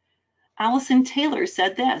 Allison Taylor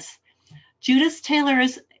said this. Judith Taylor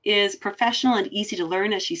is professional and easy to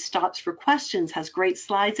learn as she stops for questions, has great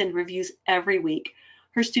slides and reviews every week.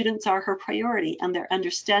 Her students are her priority and their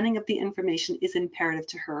understanding of the information is imperative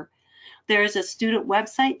to her. There is a student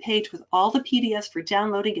website page with all the PDFs for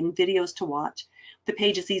downloading and videos to watch. The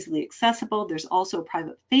page is easily accessible. There's also a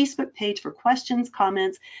private Facebook page for questions,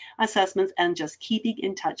 comments, assessments, and just keeping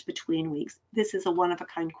in touch between weeks. This is a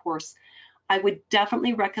one-of-a-kind course. I would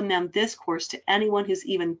definitely recommend this course to anyone who's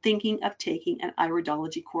even thinking of taking an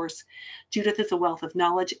iridology course. Judith is a wealth of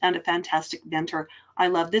knowledge and a fantastic mentor. I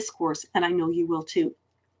love this course, and I know you will too.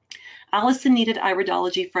 Allison needed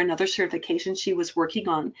iridology for another certification she was working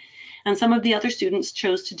on, and some of the other students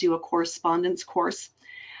chose to do a correspondence course.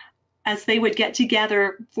 As they would get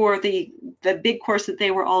together for the big course that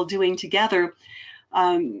they were all doing together,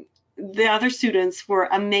 the other students were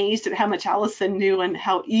amazed at how much Allison knew and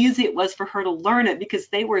how easy it was for her to learn it because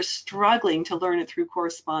they were struggling to learn it through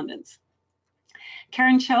correspondence.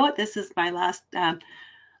 Karen Choate, this is my last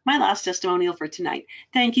testimonial for tonight.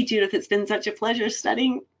 Thank you, Judith. It's been such a pleasure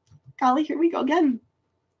studying. Golly, here we go again.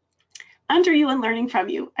 Under you and learning from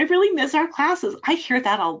you. I really miss our classes. I hear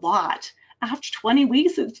that a lot. After 20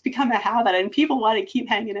 weeks, it's become a habit and people want to keep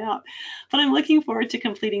hanging out. But I'm looking forward to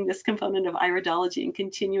completing this component of iridology and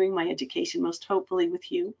continuing my education, most hopefully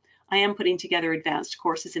with you. I am putting together advanced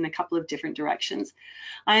courses in a couple of different directions.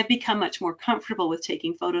 I have become much more comfortable with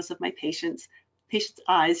taking photos of my patients'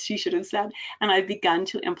 eyes, she should have said, and I've begun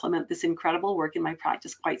to implement this incredible work in my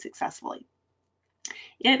practice quite successfully.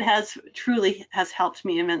 It has truly helped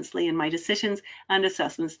me immensely in my decisions and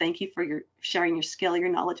assessments. Thank you for sharing your skill, your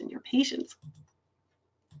knowledge, and your patience.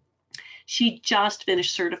 She just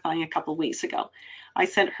finished certifying a couple weeks ago. I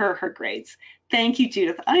sent her her grades. Thank you,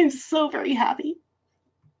 Judith. I am so very happy.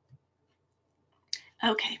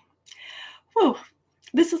 Okay. Whew.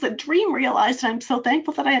 This is a dream realized, and I'm so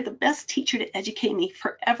thankful that I had the best teacher to educate me.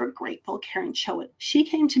 Forever grateful, Karen Choate. She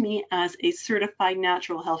came to me as a certified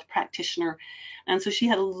natural health practitioner, and so she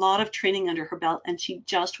had a lot of training under her belt, and she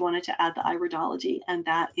just wanted to add the iridology, and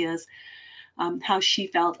that is how she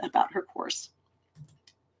felt about her course.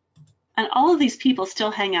 And all of these people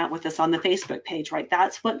still hang out with us on the Facebook page, right?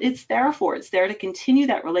 That's what it's there for. It's there to continue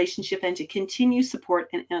that relationship and to continue support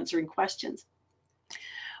and answering questions.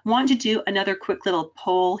 I want to do another quick little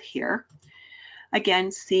poll here. Again,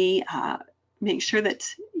 make sure that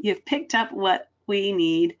you've picked up what we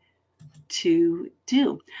need to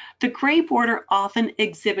do. The gray border often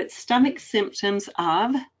exhibits stomach symptoms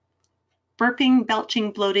of burping,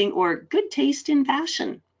 belching, bloating, or good taste in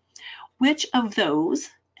fashion. Which of those,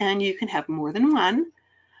 and you can have more than one,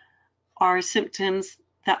 are symptoms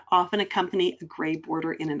that often accompany a gray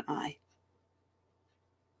border in an eye?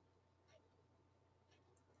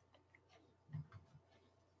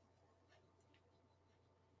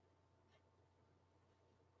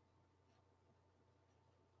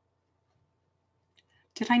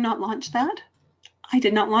 Did I not launch that? I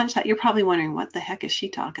did not launch that. You're probably wondering, what the heck is she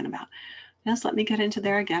talking about? Just let me get into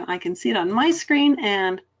there again. I can see it on my screen,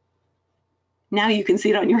 and now you can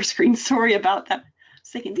see it on your screen. Sorry about that. I was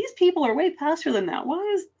thinking, these people are way faster than that.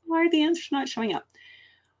 Why are the answers not showing up?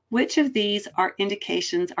 Which of these are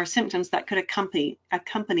symptoms that could accompany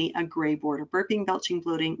a gray border? Burping, belching,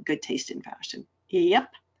 bloating, good taste in fashion. Yep.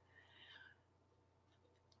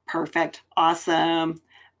 Perfect. Awesome.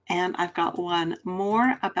 And I've got one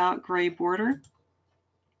more about gray border,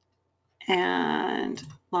 and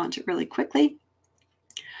launch it really quickly.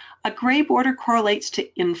 A gray border correlates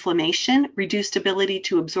to inflammation, reduced ability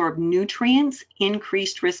to absorb nutrients,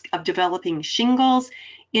 increased risk of developing shingles,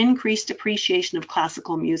 increased appreciation of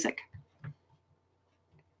classical music.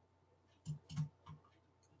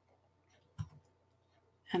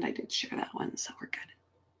 And I did share that one, so we're good.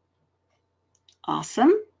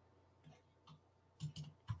 Awesome.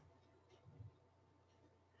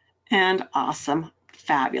 And awesome.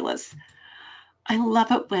 Fabulous. I love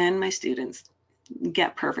it when my students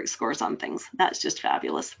get perfect scores on things. That's just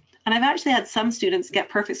fabulous. And I've actually had some students get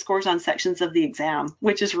perfect scores on sections of the exam,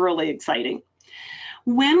 which is really exciting.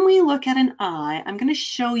 When we look at an eye, I'm going to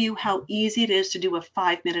show you how easy it is to do a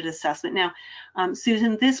 5-minute assessment. Now,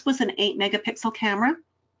 Susan, this was an 8-megapixel camera,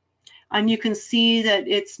 and you can see that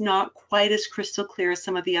it's not quite as crystal clear as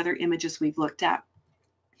some of the other images we've looked at.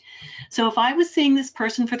 So if I was seeing this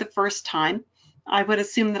person for the first time, I would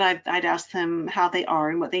assume that I'd ask them how they are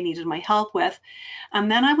and what they needed my help with.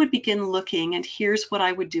 And then I would begin looking, and here's what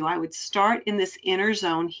I would do. I would start in this inner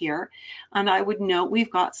zone here, and I would note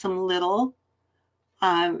we've got some little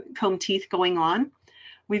comb teeth going on.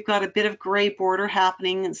 We've got a bit of gray border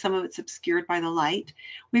happening, and some of it's obscured by the light.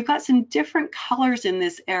 We've got some different colors in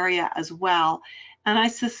this area as well. And I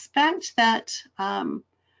suspect that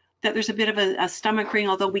that there's a bit of a stomach ring,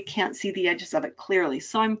 although we can't see the edges of it clearly.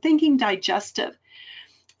 So I'm thinking digestive.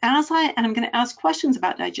 And I'm going to ask questions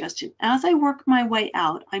about digestion. As I work my way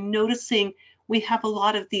out, I'm noticing we have a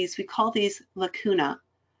lot of these. We call these lacuna.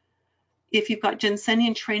 If you've got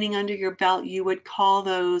Jensenian training under your belt, you would call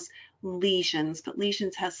those lesions, but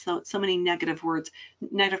lesions has so many negative words,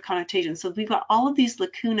 negative connotations. So we've got all of these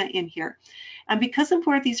lacuna in here. And because of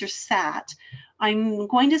where these are sat, I'm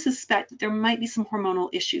going to suspect that there might be some hormonal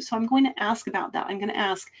issues. So I'm going to ask about that. I'm going to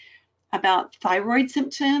ask about thyroid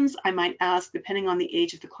symptoms. I might ask, depending on the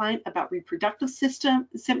age of the client, about reproductive system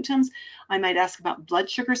symptoms. I might ask about blood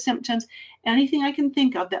sugar symptoms, anything I can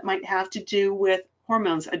think of that might have to do with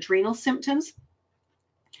hormones, adrenal symptoms.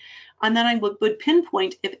 And then I would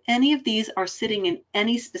pinpoint if any of these are sitting in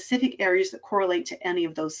any specific areas that correlate to any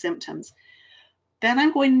of those symptoms. Then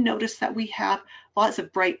I'm going to notice that we have lots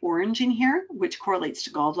of bright orange in here, which correlates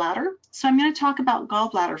to gallbladder. So I'm going to talk about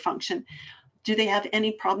gallbladder function. Do they have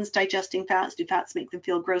any problems digesting fats? Do fats make them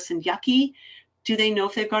feel gross and yucky? Do they know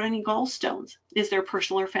if they've got any gallstones? Is there a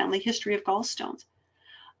personal or family history of gallstones?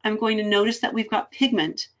 I'm going to notice that we've got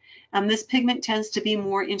pigment. This pigment tends to be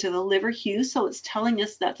more into the liver hue, so it's telling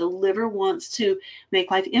us that the liver wants to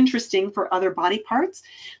make life interesting for other body parts.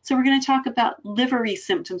 So we're going to talk about livery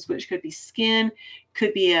symptoms, which could be skin,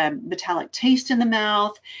 could be a metallic taste in the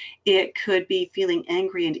mouth, it could be feeling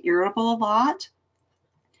angry and irritable a lot.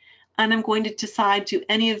 And I'm going to decide, do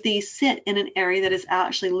any of these sit in an area that is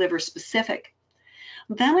actually liver specific?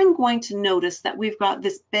 Then I'm going to notice that we've got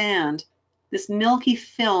this band, this milky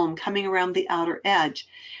film coming around the outer edge.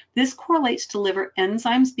 This correlates to liver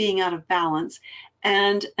enzymes being out of balance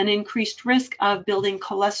and an increased risk of building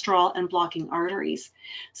cholesterol and blocking arteries.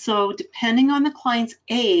 So depending on the client's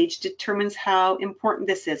age determines how important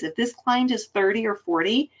this is. If this client is 30 or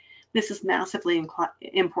 40, this is massively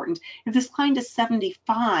important. If this client is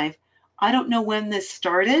 75, I don't know when this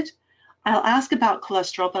started. I'll ask about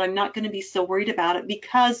cholesterol, but I'm not going to be so worried about it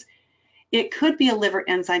because it could be a liver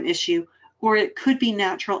enzyme issue or it could be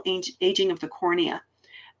natural aging of the cornea.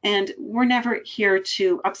 And we're never here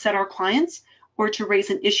to upset our clients or to raise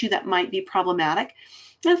an issue that might be problematic.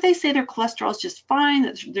 And if they say their cholesterol is just fine,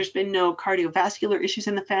 that there's been no cardiovascular issues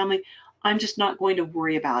in the family, I'm just not going to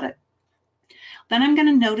worry about it. Then I'm going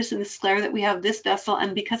to notice in the sclera that we have this vessel,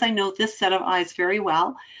 and because I know this set of eyes very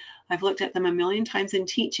well, I've looked at them a million times in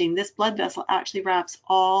teaching, this blood vessel actually wraps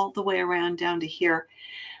all the way around down to here.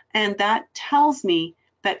 And that tells me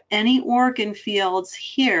that any organ fields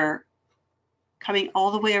here coming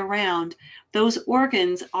all the way around, those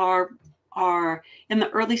organs are in the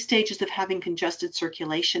early stages of having congested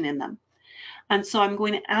circulation in them. And so I'm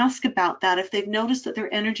going to ask about that. If they've noticed that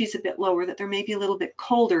their energy is a bit lower, that they're maybe a little bit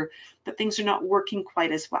colder, that things are not working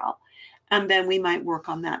quite as well. And then we might work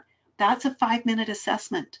on that. That's a 5-minute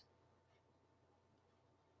assessment.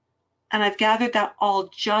 And I've gathered that all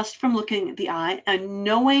just from looking at the eye, and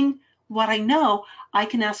knowing what I know, I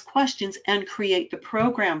can ask questions and create the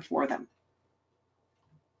program for them.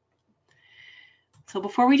 So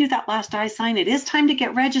before we do that last eye sign, it is time to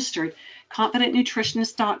get registered,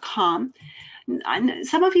 confidentnutritionist.com.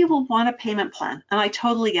 Some of you will want a payment plan, and I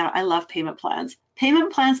totally get it. I love payment plans.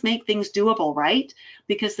 Payment plans make things doable, right?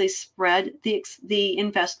 Because they spread the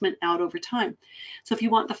investment out over time. So if you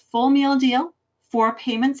want the full meal deal, 4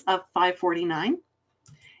 payments of $549.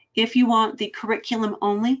 If you want the curriculum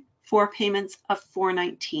only, 4 payments of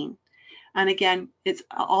 $419. And again, it's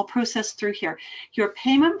all processed through here. Your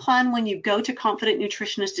payment plan when you go to Confident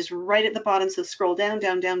Nutritionist is right at the bottom. So scroll down,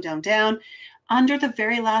 down, down, down, down. Under the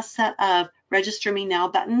very last set of Register Me Now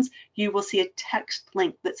buttons, you will see a text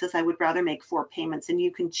link that says I would rather make 4 payments, and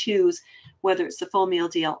you can choose whether it's the full meal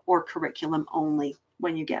deal or curriculum only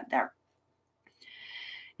when you get there.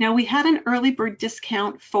 Now, we had an early bird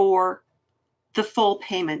discount for the full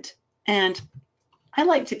payment, and I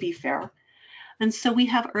like to be fair. And so we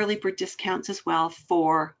have early bird discounts as well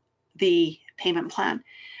for the payment plan.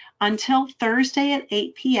 Until Thursday at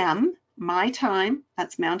 8 p.m., my time,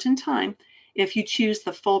 that's Mountain Time, if you choose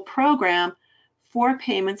the full program, 4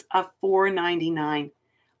 payments of $499.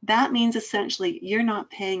 That means essentially you're not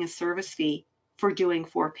paying a service fee for doing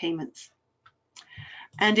 4 payments.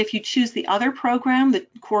 And if you choose the other program, the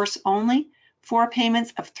course only, 4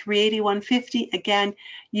 payments of $381.50, again,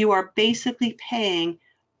 you are basically paying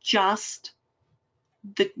just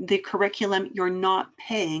the curriculum. You're not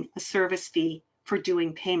paying a service fee for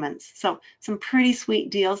doing payments. So some pretty sweet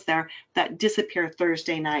deals there that disappear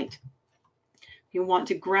Thursday night. You want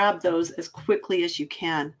to grab those as quickly as you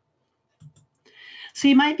can. So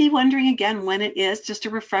you might be wondering again when it is. Just a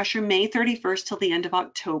refresher, May 31st till the end of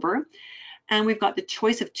October. And we've got the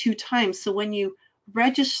choice of 2 times. So when you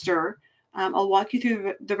register, I'll walk you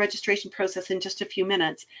through the registration process in just a few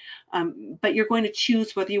minutes, but you're going to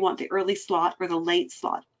choose whether you want the early slot or the late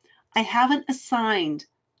slot. I haven't assigned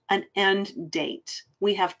an end date.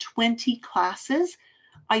 We have 20 classes.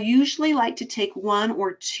 I usually like to take 1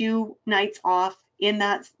 or 2 nights off in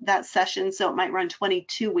that session, so it might run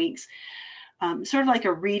 22 weeks. Sort of like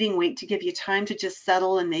a reading week to give you time to just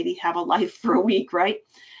settle and maybe have a life for a week, right?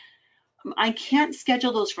 I can't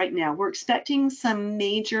schedule those right now. We're expecting some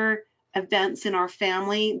major events in our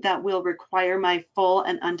family that will require my full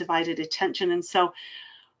and undivided attention. And so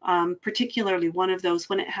particularly one of those,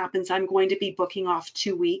 when it happens, I'm going to be booking off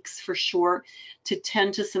 2 weeks for sure to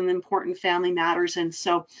tend to some important family matters. And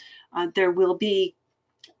so there will be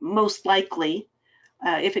most likely,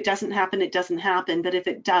 if it doesn't happen, it doesn't happen. But if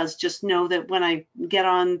it does, just know that when I get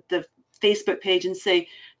on the Facebook page and say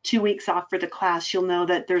 2 weeks off for the class, you'll know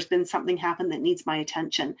that there's been something happen that needs my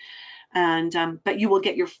attention. And but you will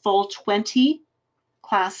get your full 20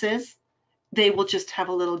 classes. They will just have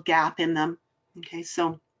a little gap in them. Okay,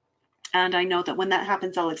 so, and I know that when that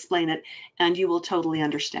happens, I'll explain it and you will totally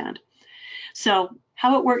understand. So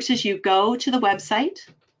how it works is you go to the website,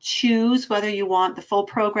 choose whether you want the full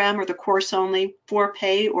program or the course only, for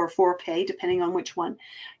pay or for pay, depending on which one.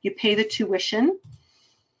 You pay the tuition.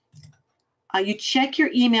 You check your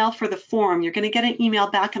email for the form. You're going to get an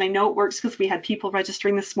email back, and I know it works because we had people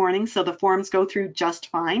registering this morning, so the forms go through just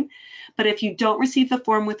fine. But if you don't receive the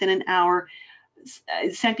form within an hour,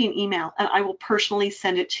 send me an email, and I will personally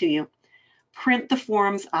send it to you. Print the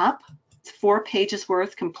forms up. It's 4 pages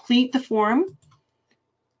worth. Complete the form.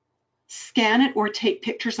 Scan it or take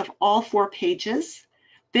pictures of all 4 pages.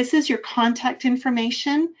 This is your contact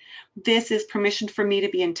information. This is permission for me to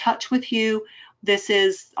be in touch with you. This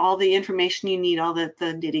is all the information you need, all the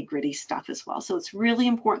nitty-gritty stuff as well. So it's really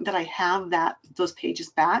important that I have those pages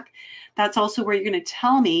back. That's also where you're going to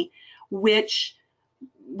tell me which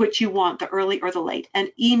you want, the early or the late,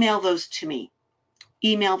 and email those to me.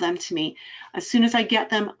 Email them to me. As soon as I get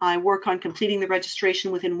them, I work on completing the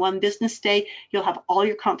registration within 1 business day. You'll have all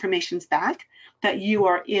your confirmations back that you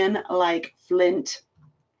are in like flint.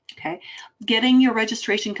 Okay, getting your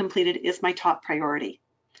registration completed is my top priority.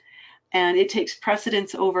 And it takes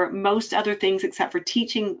precedence over most other things except for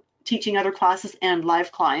teaching other classes and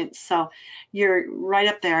live clients. So you're right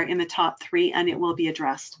up there in the top 3, and it will be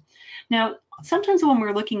addressed. Now, sometimes when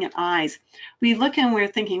we're looking at eyes, we look and we're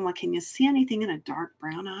thinking, well, can you see anything in a dark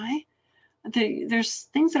brown eye? There's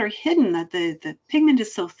things that are hidden, that the pigment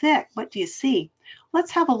is so thick. What do you see?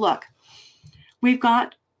 Let's have a look. We've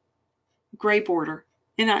got gray border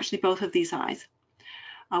in actually both of these eyes.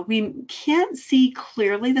 We can't see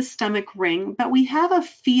clearly the stomach ring, but we have a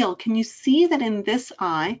feel. Can you see that in this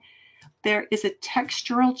eye, there is a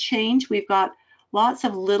textural change? We've got lots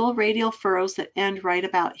of little radial furrows that end right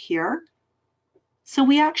about here. So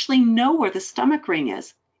we actually know where the stomach ring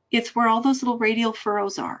is. It's where all those little radial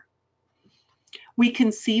furrows are. We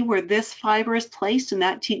can see where this fiber is placed, and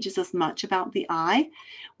that teaches us much about the eye.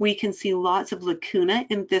 We can see lots of lacuna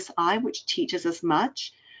in this eye, which teaches us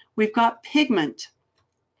much. We've got pigment.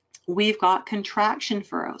 We've got contraction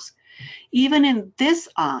furrows. Even in this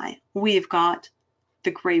eye, we've got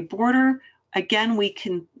the gray border. Again, we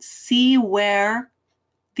can see where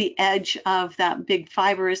the edge of that big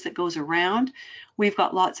fiber is that goes around. We've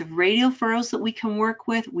got lots of radial furrows that we can work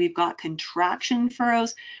with. We've got contraction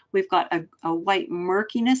furrows. We've got a white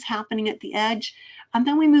murkiness happening at the edge. And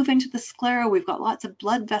then we move into the sclera. We've got lots of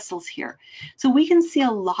blood vessels here. So we can see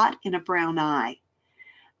a lot in a brown eye.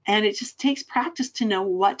 And it just takes practice to know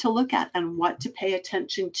what to look at and what to pay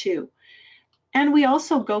attention to. And we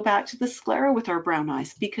also go back to the sclera with our brown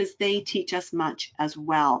eyes because they teach us much as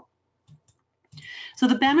well. So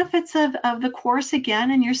the benefits of the course again,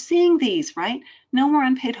 and you're seeing these, right? No more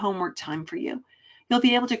unpaid homework time for you. You'll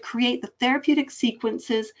be able to create the therapeutic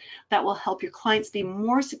sequences that will help your clients be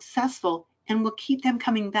more successful and will keep them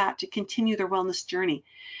coming back to continue their wellness journey.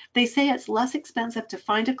 They say it's less expensive to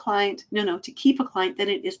find a client, to keep a client than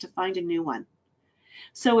it is to find a new one.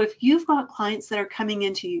 So if you've got clients that are coming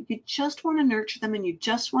into you, you just want to nurture them and you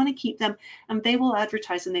just want to keep them, and they will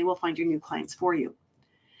advertise and they will find your new clients for you.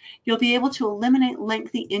 You'll be able to eliminate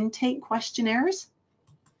lengthy intake questionnaires.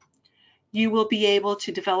 You will be able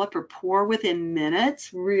to develop rapport within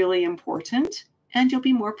minutes, really important, and you'll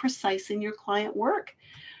be more precise in your client work.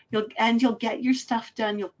 You'll get your stuff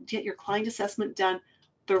done, you'll get your client assessment done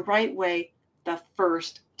the right way the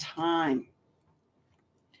first time.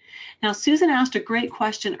 Now, Susan asked a great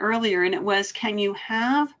question earlier, and it was, can you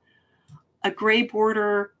have a gray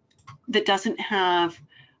border that doesn't have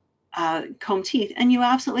comb teeth? And you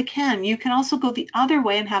absolutely can. You can also go the other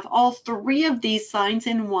way and have all 3 of these signs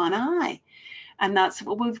in one eye. And that's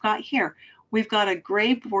what we've got here. We've got a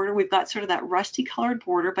gray border. We've got sort of that rusty colored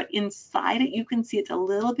border, but inside it, you can see it's a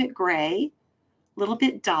little bit gray, a little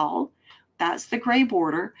bit dull. That's the gray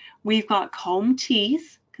border. We've got comb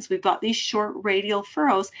teeth because we've got these short radial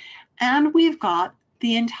furrows, and we've got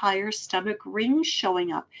the entire stomach ring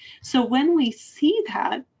showing up. So when we see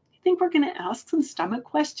that, you think we're going to ask some stomach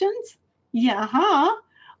questions? Yeah,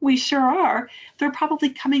 we sure are. They're probably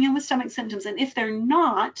coming in with stomach symptoms, and if they're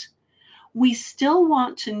not, we still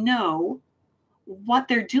want to know what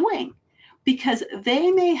they're doing, because they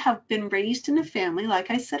may have been raised in a family, like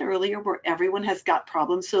I said earlier, where everyone has gut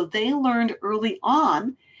problems. So they learned early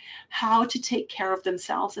on how to take care of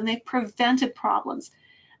themselves, and they've prevented problems.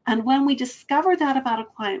 And when we discover that about a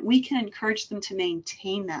client, we can encourage them to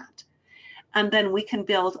maintain that. And then we can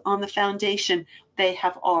build on the foundation they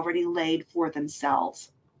have already laid for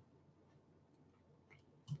themselves.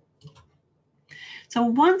 So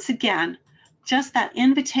once again, just that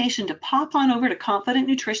invitation to pop on over to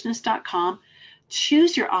confidentnutritionist.com,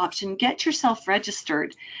 choose your option, get yourself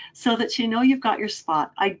registered so that you know you've got your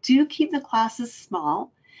spot. I do keep the classes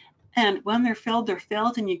small, and when they're filled,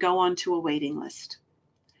 and you go on to a waiting list.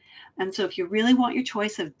 And so if you really want your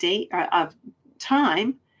choice of date or of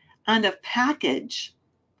time and of package,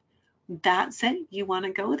 that's it. You want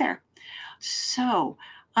to go there. So,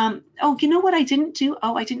 oh, you know what I didn't do?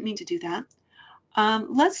 Oh, I didn't mean to do that.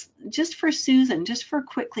 Let's just for Susan, just for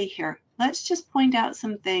quickly here, let's just point out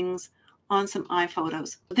some things on some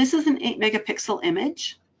iPhotos. This is an 8 megapixel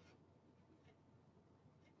image.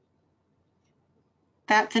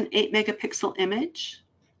 That's an 8 megapixel image.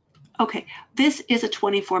 Okay, this is a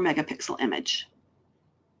 24 megapixel image.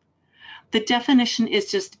 The definition is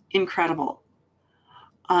just incredible.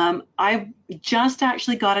 I just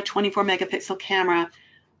actually got a 24 megapixel camera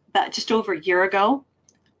just over a year ago.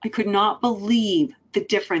 I could not believe the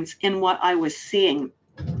difference in what I was seeing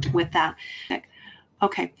with that.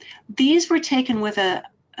 Okay, these were taken with a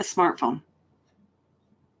smartphone.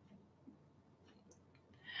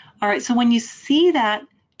 All right, so when you see that,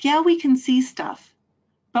 yeah, we can see stuff,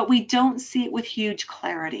 but we don't see it with huge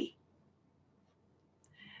clarity.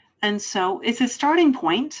 And so it's a starting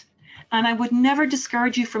point, and I would never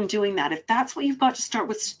discourage you from doing that. If that's what you've got to start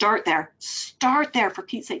with, start there. Start there, for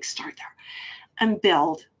Pete's sake, start there. And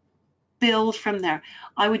build from there.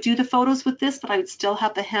 I would do the photos with this, but I would still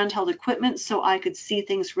have the handheld equipment so I could see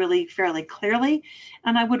things really fairly clearly,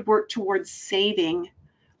 and I would work towards saving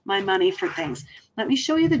my money for things. Let me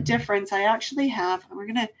show you the difference. I actually have, we're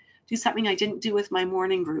gonna do something I didn't do with my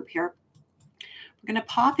morning group here. We're gonna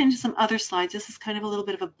pop into some other slides. This is kind of a little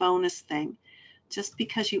bit of a bonus thing, just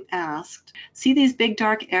because you asked. See these big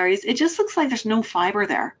dark areas? It just looks like there's no fiber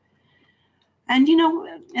there. And you know,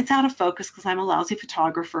 it's out of focus because I'm a lousy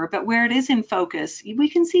photographer, but where it is in focus, we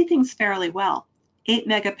can see things fairly well. 8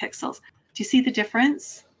 megapixels. Do you see the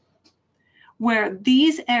difference? Where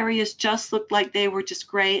these areas just looked like they were just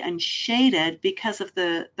gray and shaded because of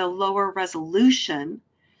the lower resolution.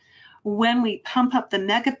 When we pump up the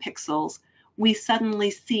megapixels, we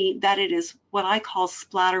suddenly see that it is what I call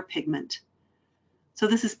splatter pigment. So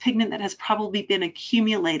this is pigment that has probably been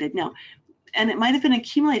accumulated. Now, and it might have been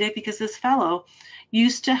accumulated because this fellow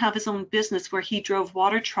used to have his own business where he drove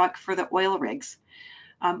water truck for the oil rigs.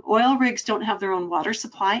 Oil rigs don't have their own water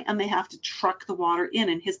supply, and they have to truck the water in,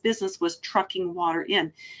 and his business was trucking water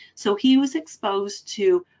in. So he was exposed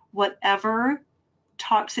to whatever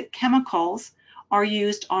toxic chemicals are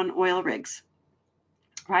used on oil rigs,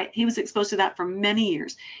 right? He was exposed to that for many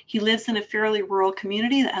years. He lives in a fairly rural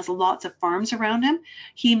community that has lots of farms around him.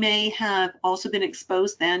 He may have also been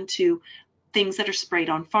exposed then to things that are sprayed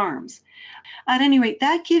on farms. At any rate,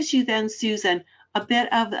 that gives you then, Susan, a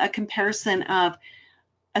bit of a comparison of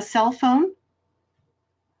a cell phone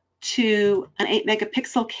to an 8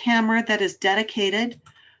 megapixel camera that is dedicated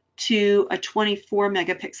to a 24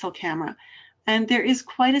 megapixel camera. And there is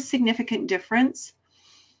quite a significant difference.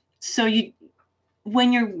 So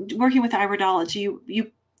when you're working with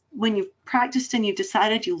iridology, when you've practiced and you've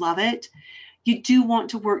decided you love it, you do want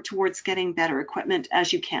to work towards getting better equipment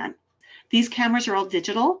as you can. These cameras are all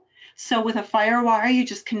digital, so with a FireWire, you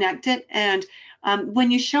just connect it, and when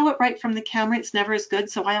you show it right from the camera, it's never as good,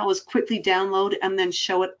 so I always quickly download and then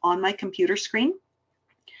show it on my computer screen.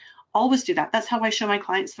 Always do that. That's how I show my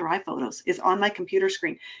clients their iPhotos, is on my computer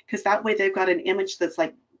screen, because that way they've got an image that's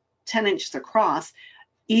like 10 inches across,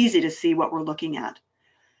 easy to see what we're looking at.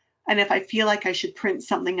 And if I feel like I should print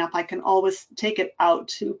something up, I can always take it out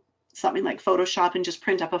to something like Photoshop and just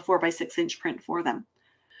print up a 4x6 inch print for them.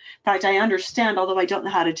 In fact, I understand, although I don't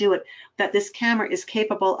know how to do it, that this camera is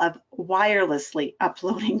capable of wirelessly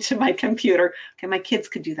uploading to my computer. Okay, my kids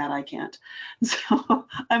could do that, I can't. So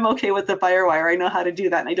I'm okay with the FireWire. I know how to do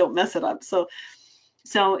that and I don't mess it up. So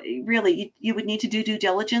really, you would need to do due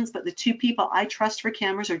diligence, but the two people I trust for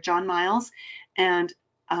cameras are John Miles, and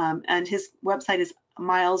his website is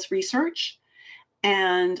Miles Research,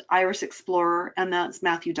 and Iris Explorer, and that's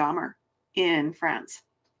Matthew Dahmer in France.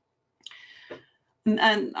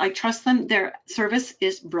 And I trust them. Their service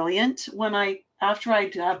is brilliant. After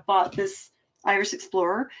I bought this Iris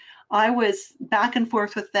Explorer, I was back and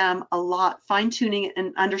forth with them a lot, fine-tuning it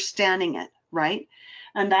and understanding it, right?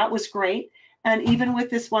 And that was great. And even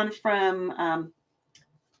with this one from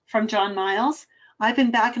John Miles, I've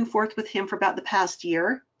been back and forth with him for about the past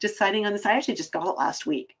year, deciding on this. I actually just got it last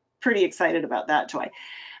week. Pretty excited about that toy.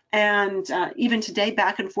 And even today,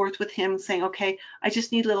 back and forth with him, saying, okay, I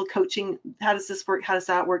just need a little coaching. How does this work? How does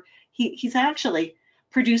that work? He's actually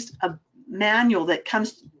produced a manual that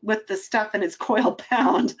comes with the stuff, and it's coil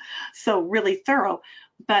bound, so really thorough.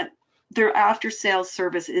 But their after sales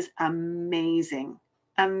service is amazing.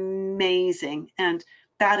 amazing. And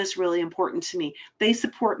that is really important to me. They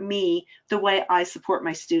support me the way I support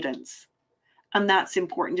my students. And that's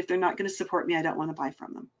important. If they're not going to support me, I don't want to buy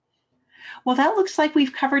from them. Well, that looks like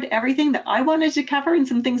we've covered everything that I wanted to cover and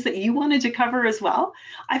some things that you wanted to cover as well.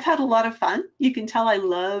 I've had a lot of fun. You can tell I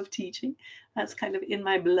love teaching. That's kind of in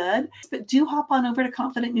my blood. But do hop on over to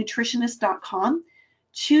confidentnutritionist.com.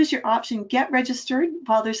 Choose your option, get registered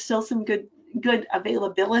while there's still some good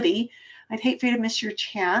availability. I'd hate for you to miss your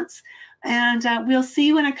chance. And we'll see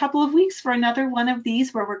you in a couple of weeks for another one of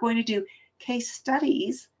these where we're going to do case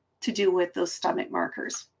studies to do with those stomach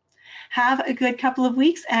markers. Have a good couple of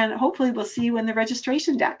weeks, and hopefully we'll see you in the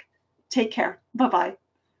registration deck. Take care. Bye-bye.